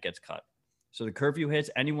 internet gets cut. So the curfew hits,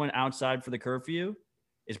 anyone outside for the curfew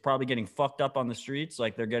is probably getting fucked up on the streets.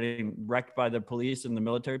 Like they're getting wrecked by the police and the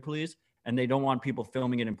military police. And they don't want people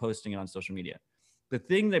filming it and posting it on social media. The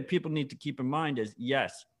thing that people need to keep in mind is,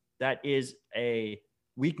 yes, that is a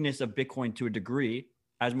weakness of Bitcoin to a degree.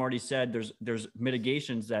 As Marty said, there's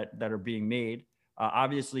mitigations that are being made.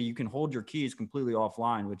 Obviously, you can hold your keys completely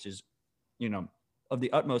offline, which is, of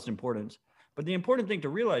the utmost importance. But the important thing to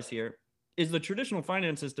realize here is the traditional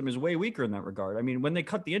finance system is way weaker in that regard. I mean, when they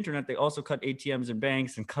cut the internet, they also cut ATMs and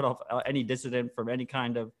banks and cut off any dissident from any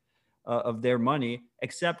kind of their money,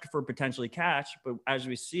 except for potentially cash. But as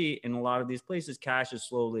we see in a lot of these places, cash is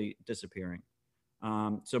slowly disappearing.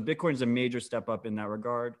 So Bitcoin is a major step up in that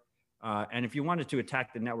regard. And if you wanted to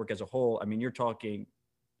attack the network as a whole, I mean, you're talking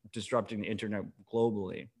disrupting the internet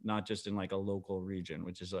globally, not just in like a local region,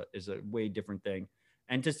 which is a way different thing.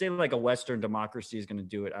 And to say like a Western democracy is going to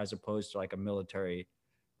do it as opposed to like a military,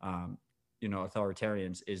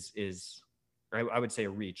 authoritarians is I would say a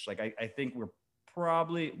reach. Like I think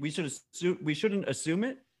we shouldn't assume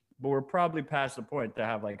it, but we're probably past the point to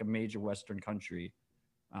have like a major Western country.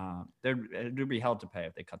 There'd be hell to pay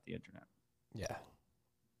if they cut the internet. Yeah.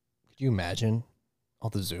 Could you imagine all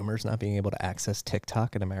the Zoomers not being able to access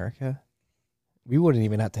TikTok in America? We wouldn't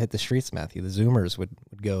even have to hit the streets, Matthew. The Zoomers would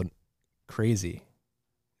go crazy,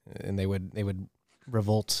 and they would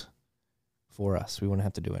revolt for us. We wouldn't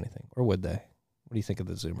have to do anything, or would they? What do you think of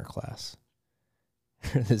the Zoomer class?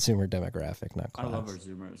 The Zoomer demographic, not class. I love our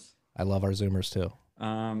Zoomers. I love our Zoomers too.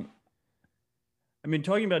 I mean,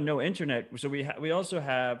 talking about no internet, so we also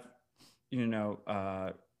have,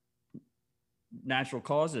 natural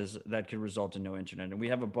causes that could result in no internet. And we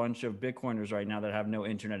have a bunch of Bitcoiners right now that have no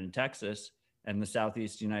internet in Texas and the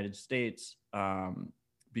Southeast United States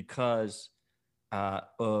because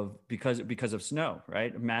of snow,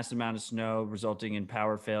 right? A massive amount of snow resulting in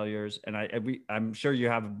power failures. And I'm sure you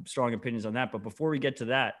have strong opinions on that. But before we get to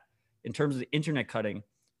that, in terms of the internet cutting,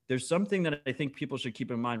 there's something that I think people should keep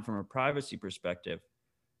in mind from a privacy perspective.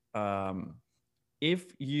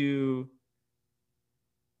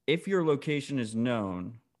 If your location is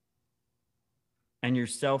known and you're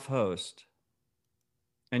self-host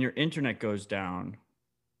and your internet goes down,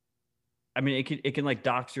 I mean, it can like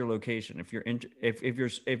dox your location if you're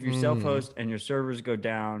if you self-host and your servers go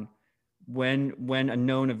down. When a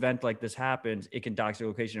known event like this happens, it can dox your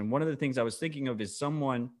location. And one of the things I was thinking of is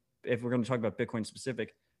someone, if we're going to talk about Bitcoin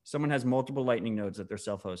specific, someone has multiple Lightning nodes that they're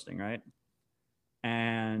self-hosting, right?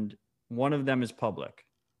 And one of them is public.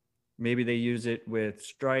 Maybe they use it with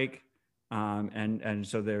Strike, and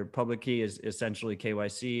so their public key is essentially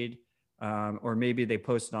KYC'd, or maybe they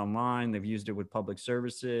post it online. They've used it with public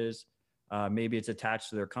services. Maybe it's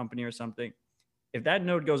attached to their company or something. If that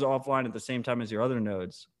node goes offline at the same time as your other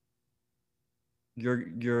nodes, there's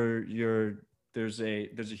a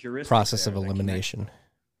heuristic process of there that elimination,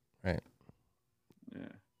 right? Yeah.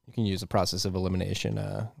 You can use a process of elimination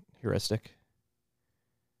heuristic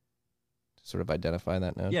to sort of identify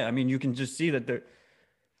that node. Yeah, I mean, you can just see that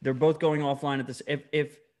they're both going offline at this.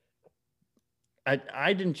 If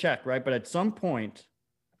I didn't check, right, but at some point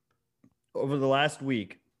over the last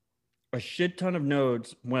week, a shit ton of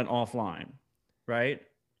nodes went offline, right?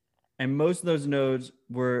 And most of those nodes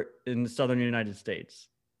were in the southern United States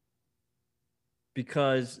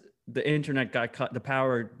because the internet got cut, the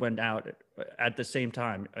power went out at the same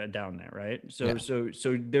time down there, right? So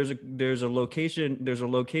there's a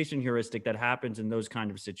location heuristic that happens in those kind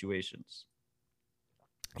of situations.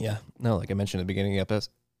 Yeah, no, like I mentioned at the beginning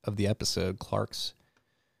of the episode, Clark's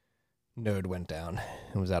node went down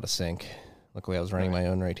and was out of sync. Luckily, I was running my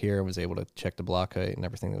own right here. I was able to check the block height and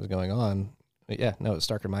everything that was going on. But yeah, no, it's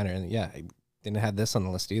Starker Miner. And yeah, I didn't have this on the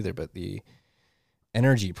list either, but the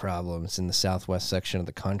energy problems in the southwest section of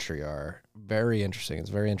the country are very interesting. It's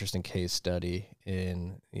a very interesting case study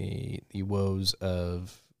in the woes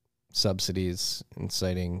of subsidies,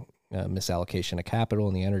 inciting misallocation of capital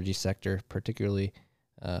in the energy sector, particularly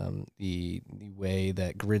the way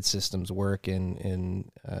that grid systems work in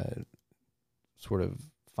sort of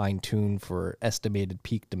fine-tuned for estimated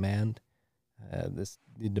peak demand.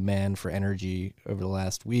 The demand for energy over the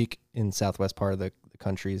last week in southwest part of the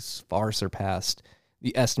country has far surpassed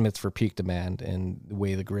the estimates for peak demand, and the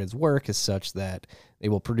way the grids work is such that they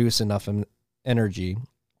will produce enough energy,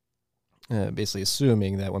 basically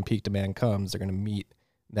assuming that when peak demand comes, they're going to meet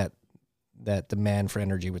that demand for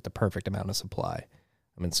energy with the perfect amount of supply.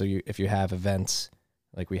 I mean, so if you have events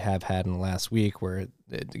like we have had in the last week where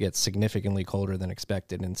it gets significantly colder than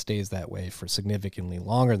expected and stays that way for significantly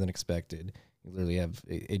longer than expected, you literally have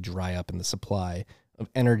a dry up in the supply of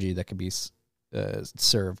energy that could be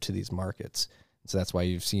served to these markets. So that's why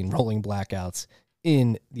you've seen rolling blackouts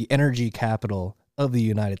in the energy capital of the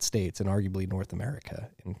United States and arguably North America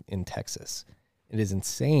in Texas. It is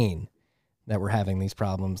insane that we're having these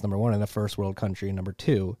problems, number one, in a first world country, and number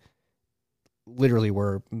two, literally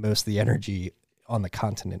where most of the energy on the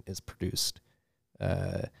continent is produced.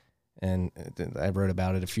 And I wrote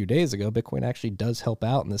about it a few days ago. Bitcoin actually does help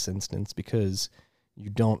out in this instance because you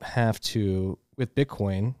don't have to, with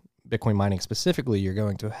Bitcoin mining specifically, you're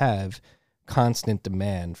going to have constant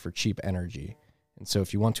demand for cheap energy. And so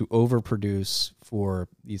if you want to overproduce for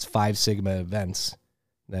these 5 sigma events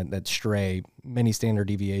that stray many standard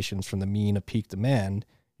deviations from the mean of peak demand,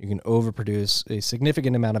 you can overproduce a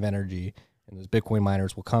significant amount of energy, and those Bitcoin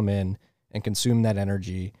miners will come in and consume that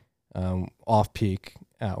energy off peak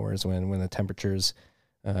hours when the temperature's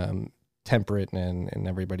temperate and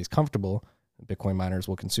everybody's comfortable. Bitcoin miners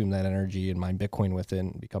will consume that energy and mine Bitcoin with it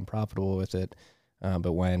and become profitable with it.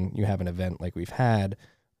 But when you have an event like we've had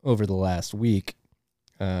over the last week,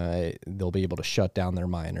 they'll be able to shut down their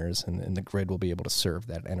miners, and the grid will be able to serve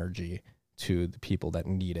that energy to the people that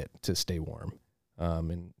need it to stay warm.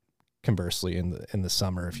 And conversely, in the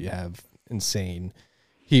summer, if you have insane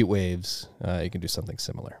heat waves, you can do something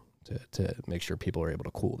similar to make sure people are able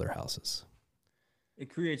to cool their houses.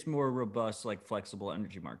 It creates more robust, like flexible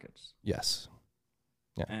energy markets. Yes.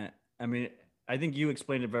 Yeah. I mean, I think you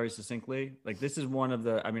explained it very succinctly. Like, this is one of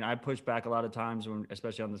the, I mean, I push back a lot of times when,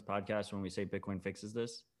 especially on this podcast, when we say Bitcoin fixes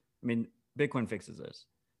this. I mean, Bitcoin fixes this,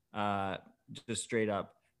 just straight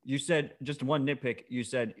up. You said, just one nitpick, you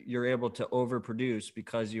said you're able to overproduce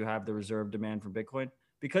because you have the reserve demand for Bitcoin.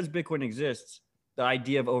 Because Bitcoin exists, the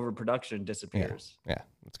idea of overproduction disappears. Yeah,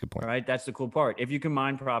 that's a good point. All right, that's the cool part. If you can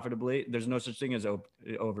mine profitably, there's no such thing as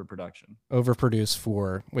overproduction.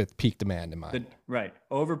 Overproduce with peak demand in mind. Right,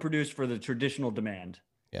 overproduce for the traditional demand,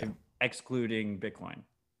 yeah, excluding Bitcoin.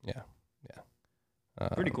 Yeah.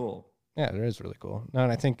 Pretty cool. Yeah, it is really cool. No,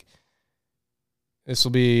 and I think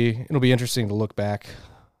it'll be interesting to look back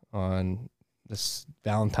on this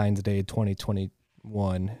Valentine's Day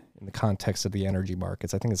 2021 in the context of the energy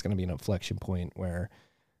markets. I think it's going to be an inflection point where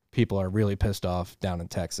people are really pissed off down in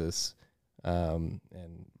Texas, and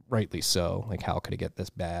rightly so. Like, how could it get this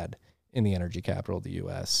bad in the energy capital of the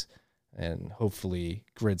U.S.? and hopefully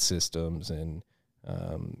grid systems and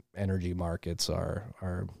energy markets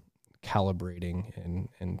are calibrating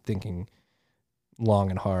and thinking long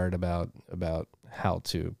and hard about how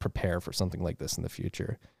to prepare for something like this in the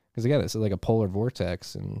future. Because again, it's like a polar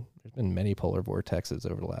vortex, and there's been many polar vortexes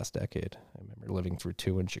over the last decade. I remember living through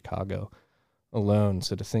 2 in Chicago alone.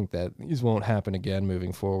 So to think that these won't happen again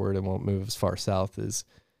moving forward and won't move as far south as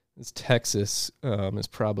Texas is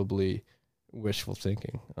probably wishful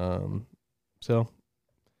thinking. So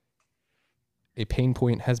a pain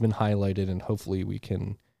point has been highlighted, and hopefully we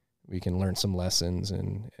can learn some lessons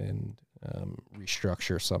and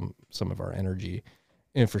restructure some of our energy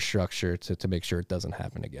infrastructure to make sure it doesn't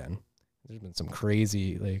happen again. There's been some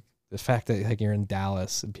crazy, like the fact that like you're in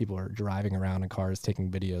Dallas and people are driving around in cars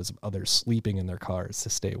taking videos of others sleeping in their cars to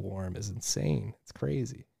stay warm is insane. It's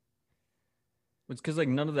crazy. It's because like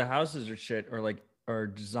none of the houses or shit are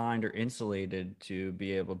designed or insulated to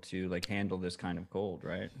be able to like handle this kind of cold,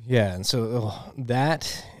 right? Yeah, and so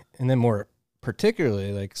that, and then more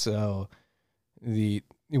particularly, like, so the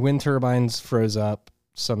wind turbines froze up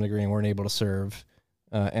to some degree and weren't able to serve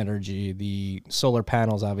energy. The solar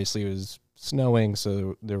panels, obviously, it was snowing,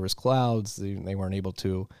 so there was clouds. They weren't able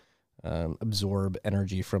to absorb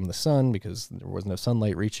energy from the sun because there was no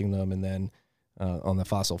sunlight reaching them. And then on the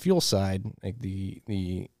fossil fuel side, like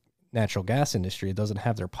the natural gas industry, it doesn't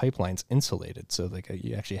have their pipelines insulated. So like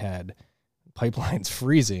you actually had pipelines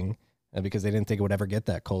freezing because they didn't think it would ever get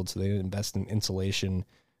that cold. So they didn't invest in insulation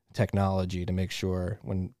technology to make sure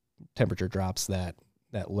when temperature drops that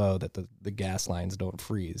low that the gas lines don't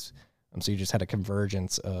freeze. So you just had a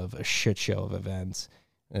convergence of a shit show of events.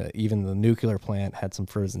 Even the nuclear plant had some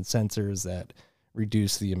frozen sensors that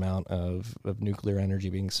reduced the amount of nuclear energy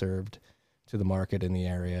being served to the market in the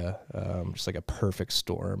area. Just like a perfect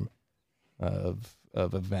storm of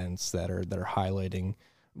events that are highlighting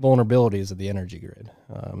vulnerabilities of the energy grid.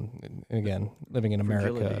 And again, living in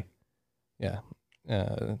America,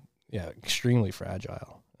 extremely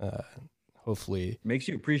fragile. Hopefully makes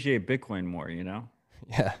you appreciate Bitcoin more, you know?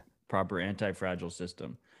 Yeah. Proper anti-fragile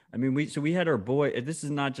system. I mean, we had our boy, this is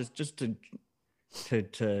not just to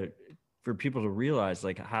for people to realize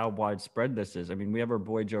like how widespread this is. I mean, we have our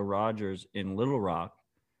boy Joe Rogers in Little Rock.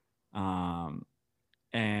 And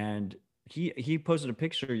he posted a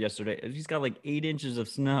picture yesterday. He's got like 8 inches of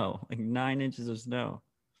snow, like 9 inches of snow.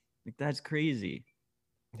 Like that's crazy.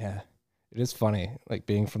 Yeah. It is funny, like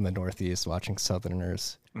being from the Northeast, watching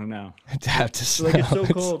Southerners I know. adapt to snow. Like it's so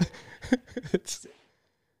cold. It's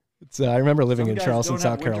I remember living Some in guys Charleston, don't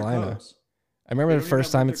have South winter Carolina. coats. I remember They the don't even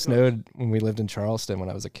first have time it winter snowed when we lived in Charleston when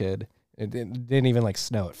I was a kid. It didn't even like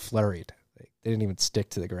snow. It flurried. They didn't even stick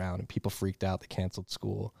to the ground, and people freaked out. They canceled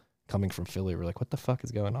school. Coming from Philly, we're like, what the fuck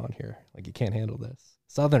is going on here? Like, you can't handle this.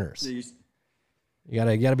 Southerners, you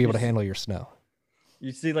gotta be able to handle your snow.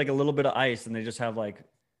 You see like a little bit of ice, and they just have like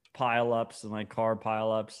pile-ups and like car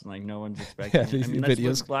pile-ups, and like no one's expecting. these I mean, that's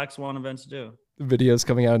videos- what Black Swan events do. Videos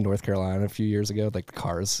coming out in North Carolina a few years ago, like the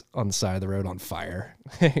cars on the side of the road on fire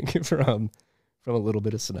from a little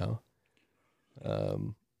bit of snow.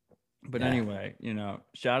 But anyway, you know,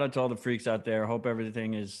 shout out to all the freaks out there. Hope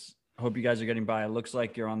you guys are getting by. It looks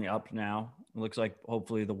like you're on the up now. It looks like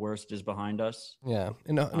hopefully the worst is behind us. Yeah.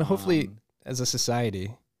 And hopefully as a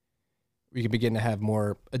society, we can begin to have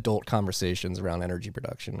more adult conversations around energy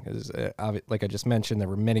production. Because like I just mentioned, there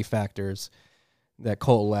were many factors that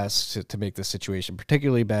coalesced to make this situation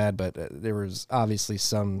particularly bad. But there was obviously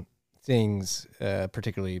some things,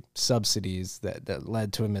 particularly subsidies that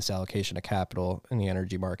led to a misallocation of capital in the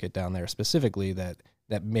energy market down there specifically that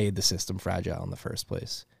made the system fragile in the first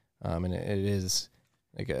place. And it is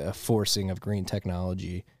like a forcing of green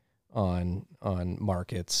technology on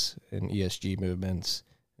markets and ESG movements,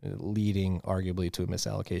 leading arguably to a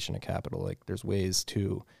misallocation of capital. Like there's ways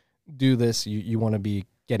to do this. You want to be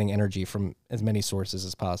getting energy from as many sources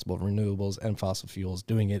as possible, renewables and fossil fuels,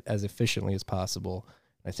 doing it as efficiently as possible.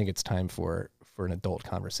 I think it's time for an adult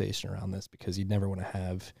conversation around this, because you'd never want to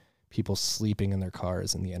have people sleeping in their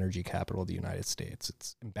cars in the energy capital of the United States.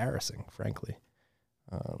 It's embarrassing, frankly.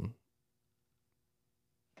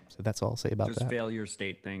 So that's all I'll say about Just that. failure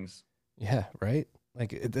state things. Yeah, right?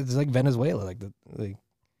 Like it's like Venezuela.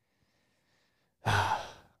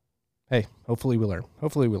 Hey, hopefully we learn.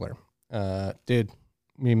 Dude,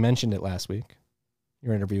 we mentioned it last week.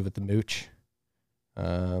 Your interview with the Mooch.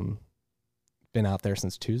 Been out there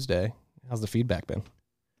since Tuesday. How's the feedback been?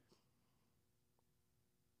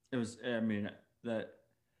 It was, I mean,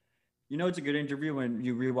 it's a good interview when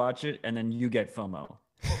you rewatch it and then you get FOMO.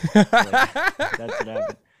 Like, that's what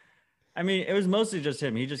happened. I mean, it was mostly just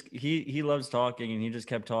him. He loves talking, and he just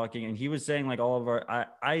kept talking, and he was saying like all of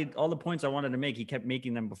all the points I wanted to make, he kept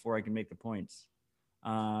making them before I could make the points.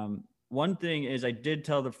 One thing is I did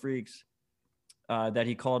tell the freaks that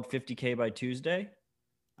he called 50K by Tuesday.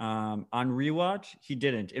 On rewatch, he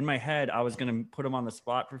didn't. In my head, I was gonna put him on the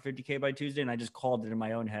spot for 50K by Tuesday, and I just called it in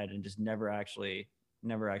my own head and just never actually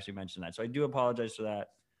mentioned that. So I do apologize for that.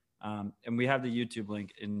 And we have the YouTube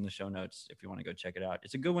link in the show notes if you want to go check it out.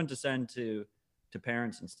 It's a good one to send to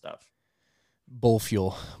parents and stuff. Bull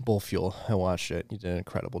Fuel. I watched it. You did an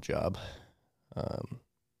incredible job.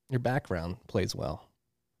 Your background plays well.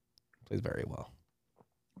 Plays very well.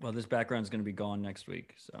 Well, this background's going to be gone next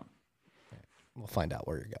week, so we'll find out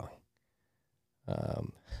where you're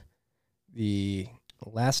going. The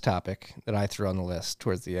last topic that I threw on the list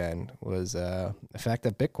towards the end was the fact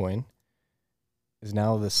that Bitcoin is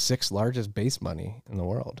now the 6th largest base money in the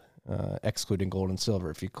world, excluding gold and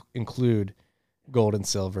silver. If you include gold and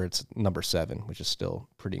silver, it's number 7, which is still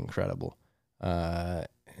pretty incredible.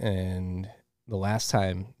 And the last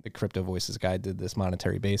time the Crypto Voices guy did this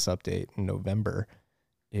monetary base update in November,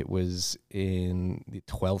 it was in the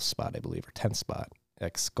 12th spot, I believe, or 10th spot,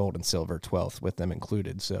 ex gold and silver 12th with them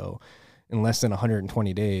included. So in less than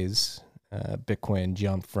 120 days, Bitcoin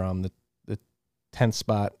jumped from the 10th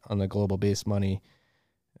spot on the global base money.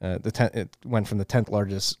 It went from the 10th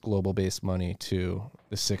largest global base money to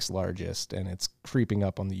the 6th largest, and it's creeping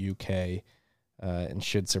up on the UK and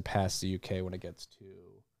should surpass the UK when it gets to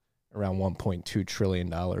around $1.2 trillion.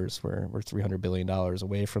 We're $300 billion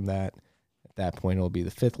away from that. At that point, it'll be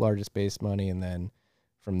the 5th largest base money, and then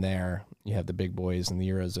from there, you have the big boys in the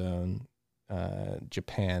Eurozone,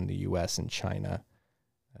 Japan, the US, and China.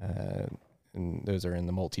 And those are in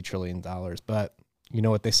the multi-trillion dollars. But you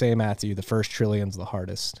know what they say, Matthew, the first trillion's the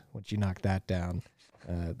hardest. Once you knock that down,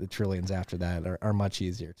 the trillions after that are much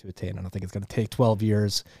easier to attain. I don't think it's going to take 12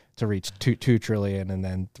 years to reach 2 trillion and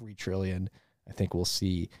then 3 trillion. I think we'll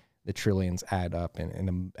see the trillions add up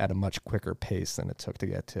at a much quicker pace than it took to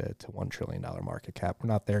get to $1 trillion market cap. We're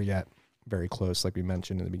not there yet. Very close, like we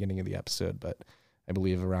mentioned in the beginning of the episode, but I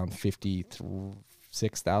believe around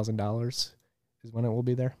 $56,000 is when it will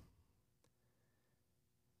be there,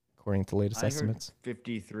 according to latest estimates.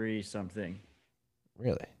 53 something.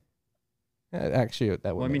 Really? Yeah, actually, that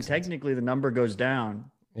would. Well, I mean, technically, the number goes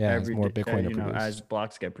down. Yeah, every more Bitcoin to produce as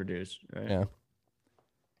blocks get produced. Right? Yeah.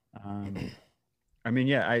 I mean,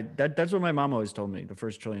 yeah, that's what my mom always told me. The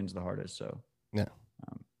first trillion is the hardest. So yeah,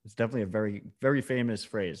 it's definitely a very, very famous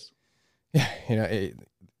phrase. Yeah,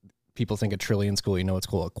 people think a trillion's cool. You know what's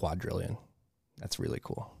cool? A quadrillion. That's really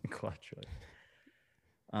cool. Quadrillion.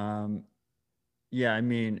 Yeah, I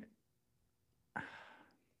mean,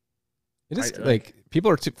 it is like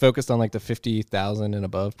people are too focused on like the 50,000 and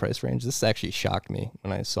above price range. This actually shocked me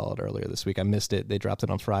when I saw it earlier this week. I missed it. They dropped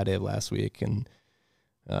it on Friday of last week, and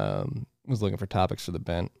was looking for topics for the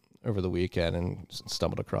Bent over the weekend and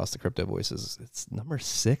stumbled across the Crypto Voices. It's number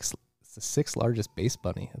 6. It's the 6th largest base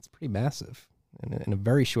money. It's pretty massive in a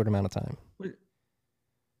very short amount of time.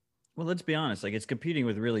 Well, let's be honest. Like, it's competing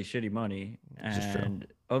with really shitty money, and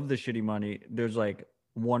of the shitty money, there's like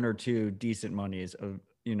 1 or 2 decent monies of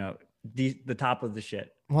the top of the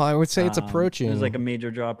shit. Well, I would say it's approaching. There's like a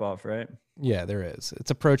major drop off, right? Yeah, there is.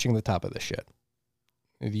 It's approaching the top of the shit.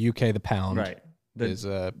 The UK, the pound, right, is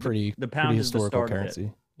a pretty pound historical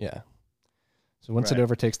currency. Yeah. So once it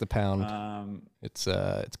overtakes the pound, it's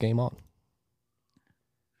game on.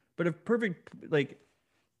 But if perfect, like,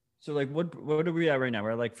 so like what are we at right now?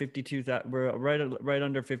 We're at like 52. We're right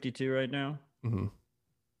under 52 right now. Mm-hmm.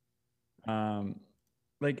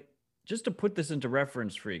 Like, just to put this into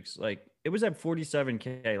reference, freaks, like it was at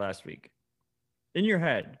 47K last week. In your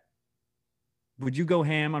head, would you go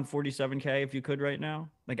ham on 47K if you could right now?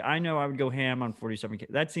 Like, I know I would go ham on 47K.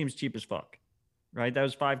 That seems cheap as fuck, right? That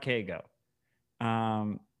was 5K ago.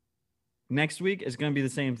 Next week is going to be the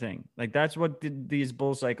same thing. Like, that's what these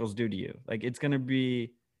bull cycles do to you. Like, it's going to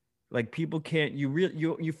be like, people can't,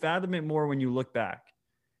 you fathom it more when you look back.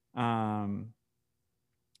 I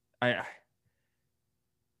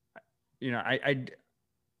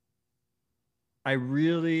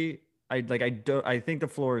think the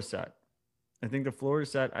floor is set. I think the floor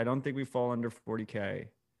is set. I don't think we fall under 40K.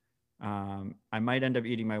 I might end up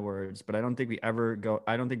eating my words, but I don't think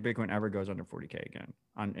Bitcoin ever goes under 40K again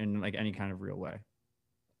in like any kind of real way.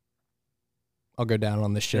 I'll go down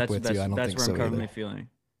on the ship with you. I don't think so either. That's where I'm currently feeling.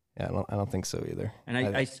 Yeah, I don't think so either.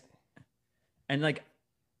 And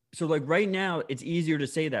so like right now it's easier to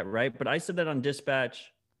say that, right? But I said that on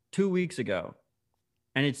Dispatch 2 weeks ago,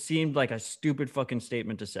 and it seemed like a stupid fucking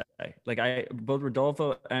statement to say. Like, both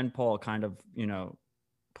Rodolfo and Paul kind of,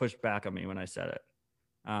 pushed back on me when I said it.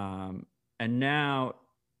 And now,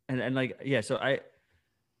 and like, yeah, so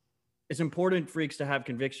it's important, freaks, to have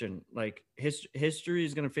conviction. Like history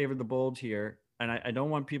is going to favor the bold here. And I don't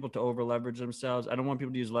want people to over leverage themselves. I don't want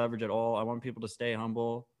people to use leverage at all. I want people to stay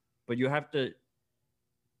humble, but you have to,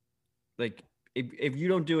 like, if you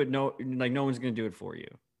don't do it, no one's going to do it for you.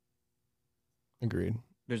 Agreed.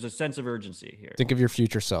 There's a sense of urgency here. Think of your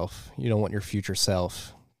future self. You don't want your future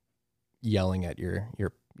self yelling at your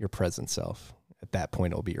present self. At that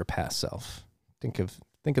point, it'll be your past self. Think of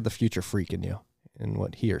the future freak in you and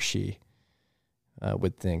what he or she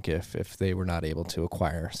would think if they were not able to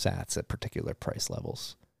acquire sats at particular price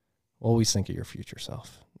levels. Always think of your future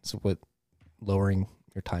self. It's what lowering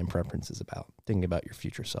your time preference is about. Thinking about your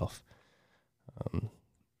future self.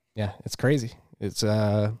 Yeah, it's crazy. It's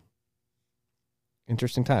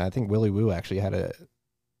interesting time. I think Willy Woo actually had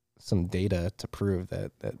some data to prove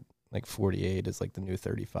that like 48 is like the new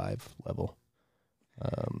 35 level.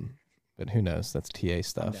 But who knows? That's TA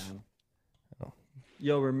stuff. Oh.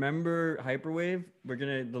 Yo, remember Hyperwave?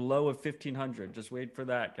 We're the low of 1500. Just wait for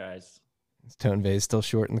that, guys. Is Tone Vase still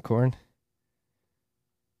short in the corn?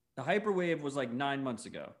 The Hyperwave was like 9 months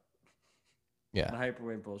ago. Yeah. The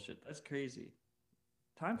Hyperwave bullshit. That's crazy.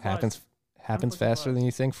 Time flies. Happens faster than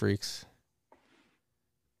you think, freaks.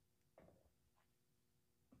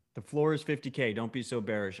 The floor is 50K. Don't be so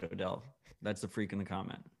bearish, Odell. That's the freak in the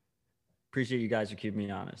comment. Appreciate you guys for keeping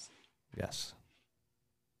me honest. Yes.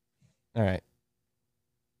 All right.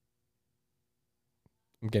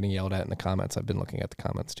 I'm getting yelled at in the comments. I've been looking at the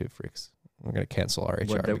comments too, freaks. We're gonna cancel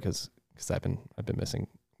RHR because I've been missing.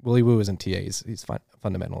 Willy Woo isn't TA. He's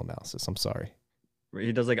fundamental analysis. I'm sorry.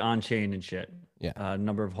 He does like on chain and shit. Yeah.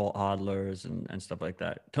 Number of hodlers and stuff like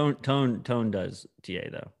that. Tone does TA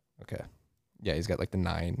though. Okay. Yeah, he's got like the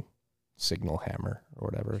 9 signal hammer or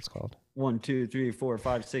whatever it's called. 1, 2, 3, 4,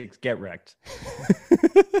 5, 6. Get wrecked.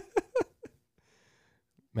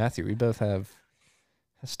 Matthew, we both have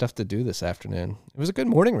stuff to do this afternoon. It was a good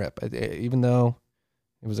morning rep, even though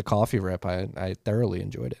it was a coffee rep. I thoroughly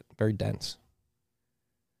enjoyed it. Very dense.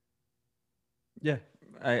 Yeah,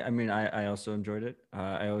 I mean, I also enjoyed it.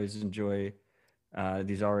 I always enjoy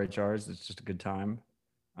these RHRs. It's just a good time.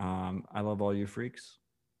 I love all you freaks.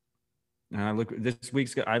 And I look this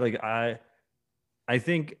week's. I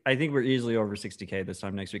think we're easily over 60K this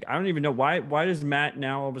time next week. I don't even know why does Matt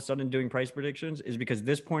now all of a sudden doing price predictions? Is because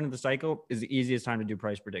this point of the cycle is the easiest time to do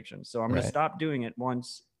price predictions. So I'm going to stop doing it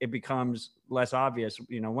once it becomes less obvious.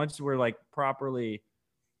 You know, once we're like properly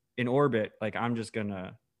in orbit, like I'm just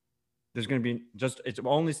gonna. There's going to be it's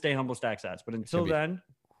only stay humble stack sats. But until then,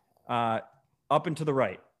 up and to the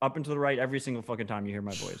right every single fucking time you hear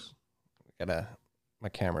my voice. My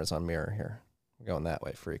camera's on mirror here. We're going that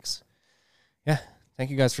way, freaks. Yeah. Thank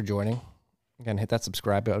you guys for joining. Again, hit that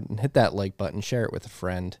subscribe button, hit that like button, share it with a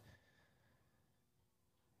friend.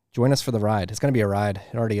 Join us for the ride. It's going to be a ride.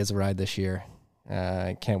 It already is a ride this year.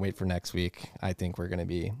 I can't wait for next week. I think we're going to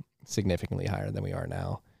be significantly higher than we are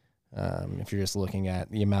now. If you're just looking at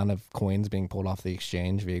the amount of coins being pulled off the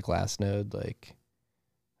exchange via Glassnode, like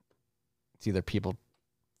it's either people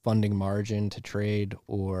funding margin to trade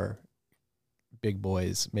or big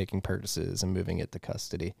boys making purchases and moving it to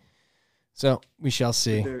custody. So we shall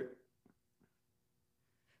see.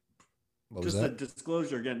 Just a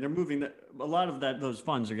disclosure again, they're moving a lot of those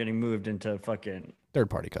funds are getting moved into fucking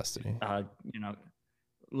third-party custody.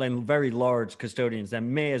 Very large custodians that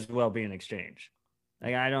may as well be an exchange.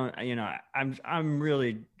 Like I'm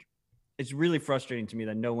really, it's really frustrating to me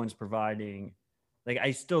that no one's providing. Like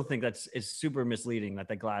I still think it's super misleading that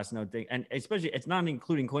the Glassnode thing, and especially it's not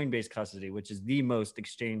including Coinbase custody, which is the most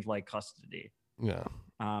exchange-like custody. Yeah.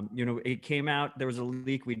 It came out. There was a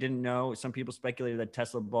leak we didn't know. Some people speculated that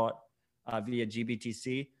Tesla bought via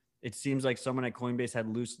GBTC. It seems like someone at Coinbase had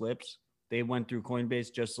loose lips. They went through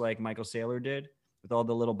Coinbase just like Michael Saylor did with all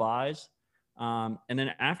the little buys. And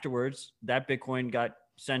then afterwards, that Bitcoin got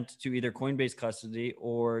sent to either Coinbase custody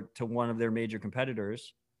or to one of their major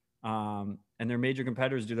competitors. And their major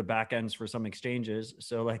competitors do the back ends for some exchanges.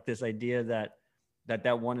 So like this idea that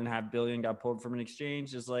 $1.5 billion got pulled from an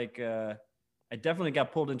exchange is like, it definitely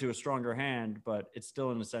got pulled into a stronger hand, but it's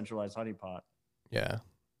still in a centralized honeypot. Yeah.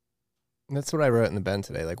 That's what I wrote in the Ben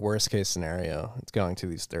today. Like worst case scenario, it's going to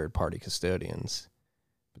these third party custodians,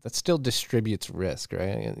 but that still distributes risk,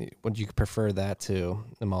 right? Would you prefer that to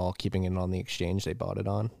them all keeping it on the exchange they bought it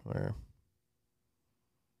on, or?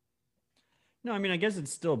 No, I mean, I guess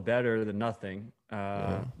it's still better than nothing.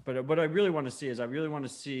 But what I really want to see is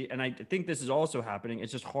and I think this is also happening.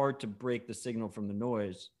 It's just hard to break the signal from the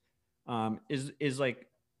noise. Is like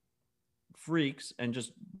freaks and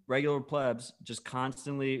just regular plebs just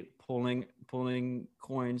constantly pulling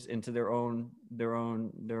coins into their own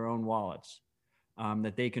wallets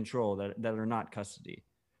that they control, that are not custody.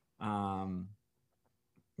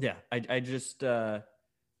 Yeah, I just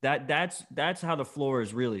that's how the floor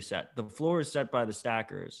is really set. The floor is set by the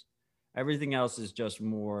stackers. Everything else is just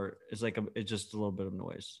more. It's just a little bit of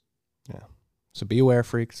noise. Yeah. So be aware,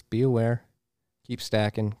 freaks. Be aware. Keep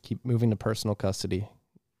stacking. Keep moving to personal custody.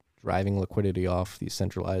 Driving liquidity off these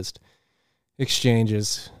centralized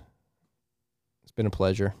exchanges. It's been a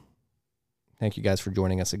pleasure. Thank you guys for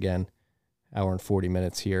joining us again. Hour and 40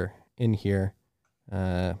 minutes here in here.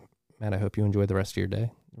 Matt, I hope you enjoy the rest of your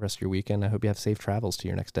day, the rest of your weekend. I hope you have safe travels to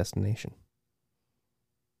your next destination.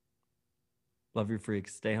 Love your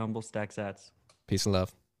freaks. Stay humble, stack sats. Peace and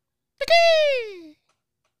love.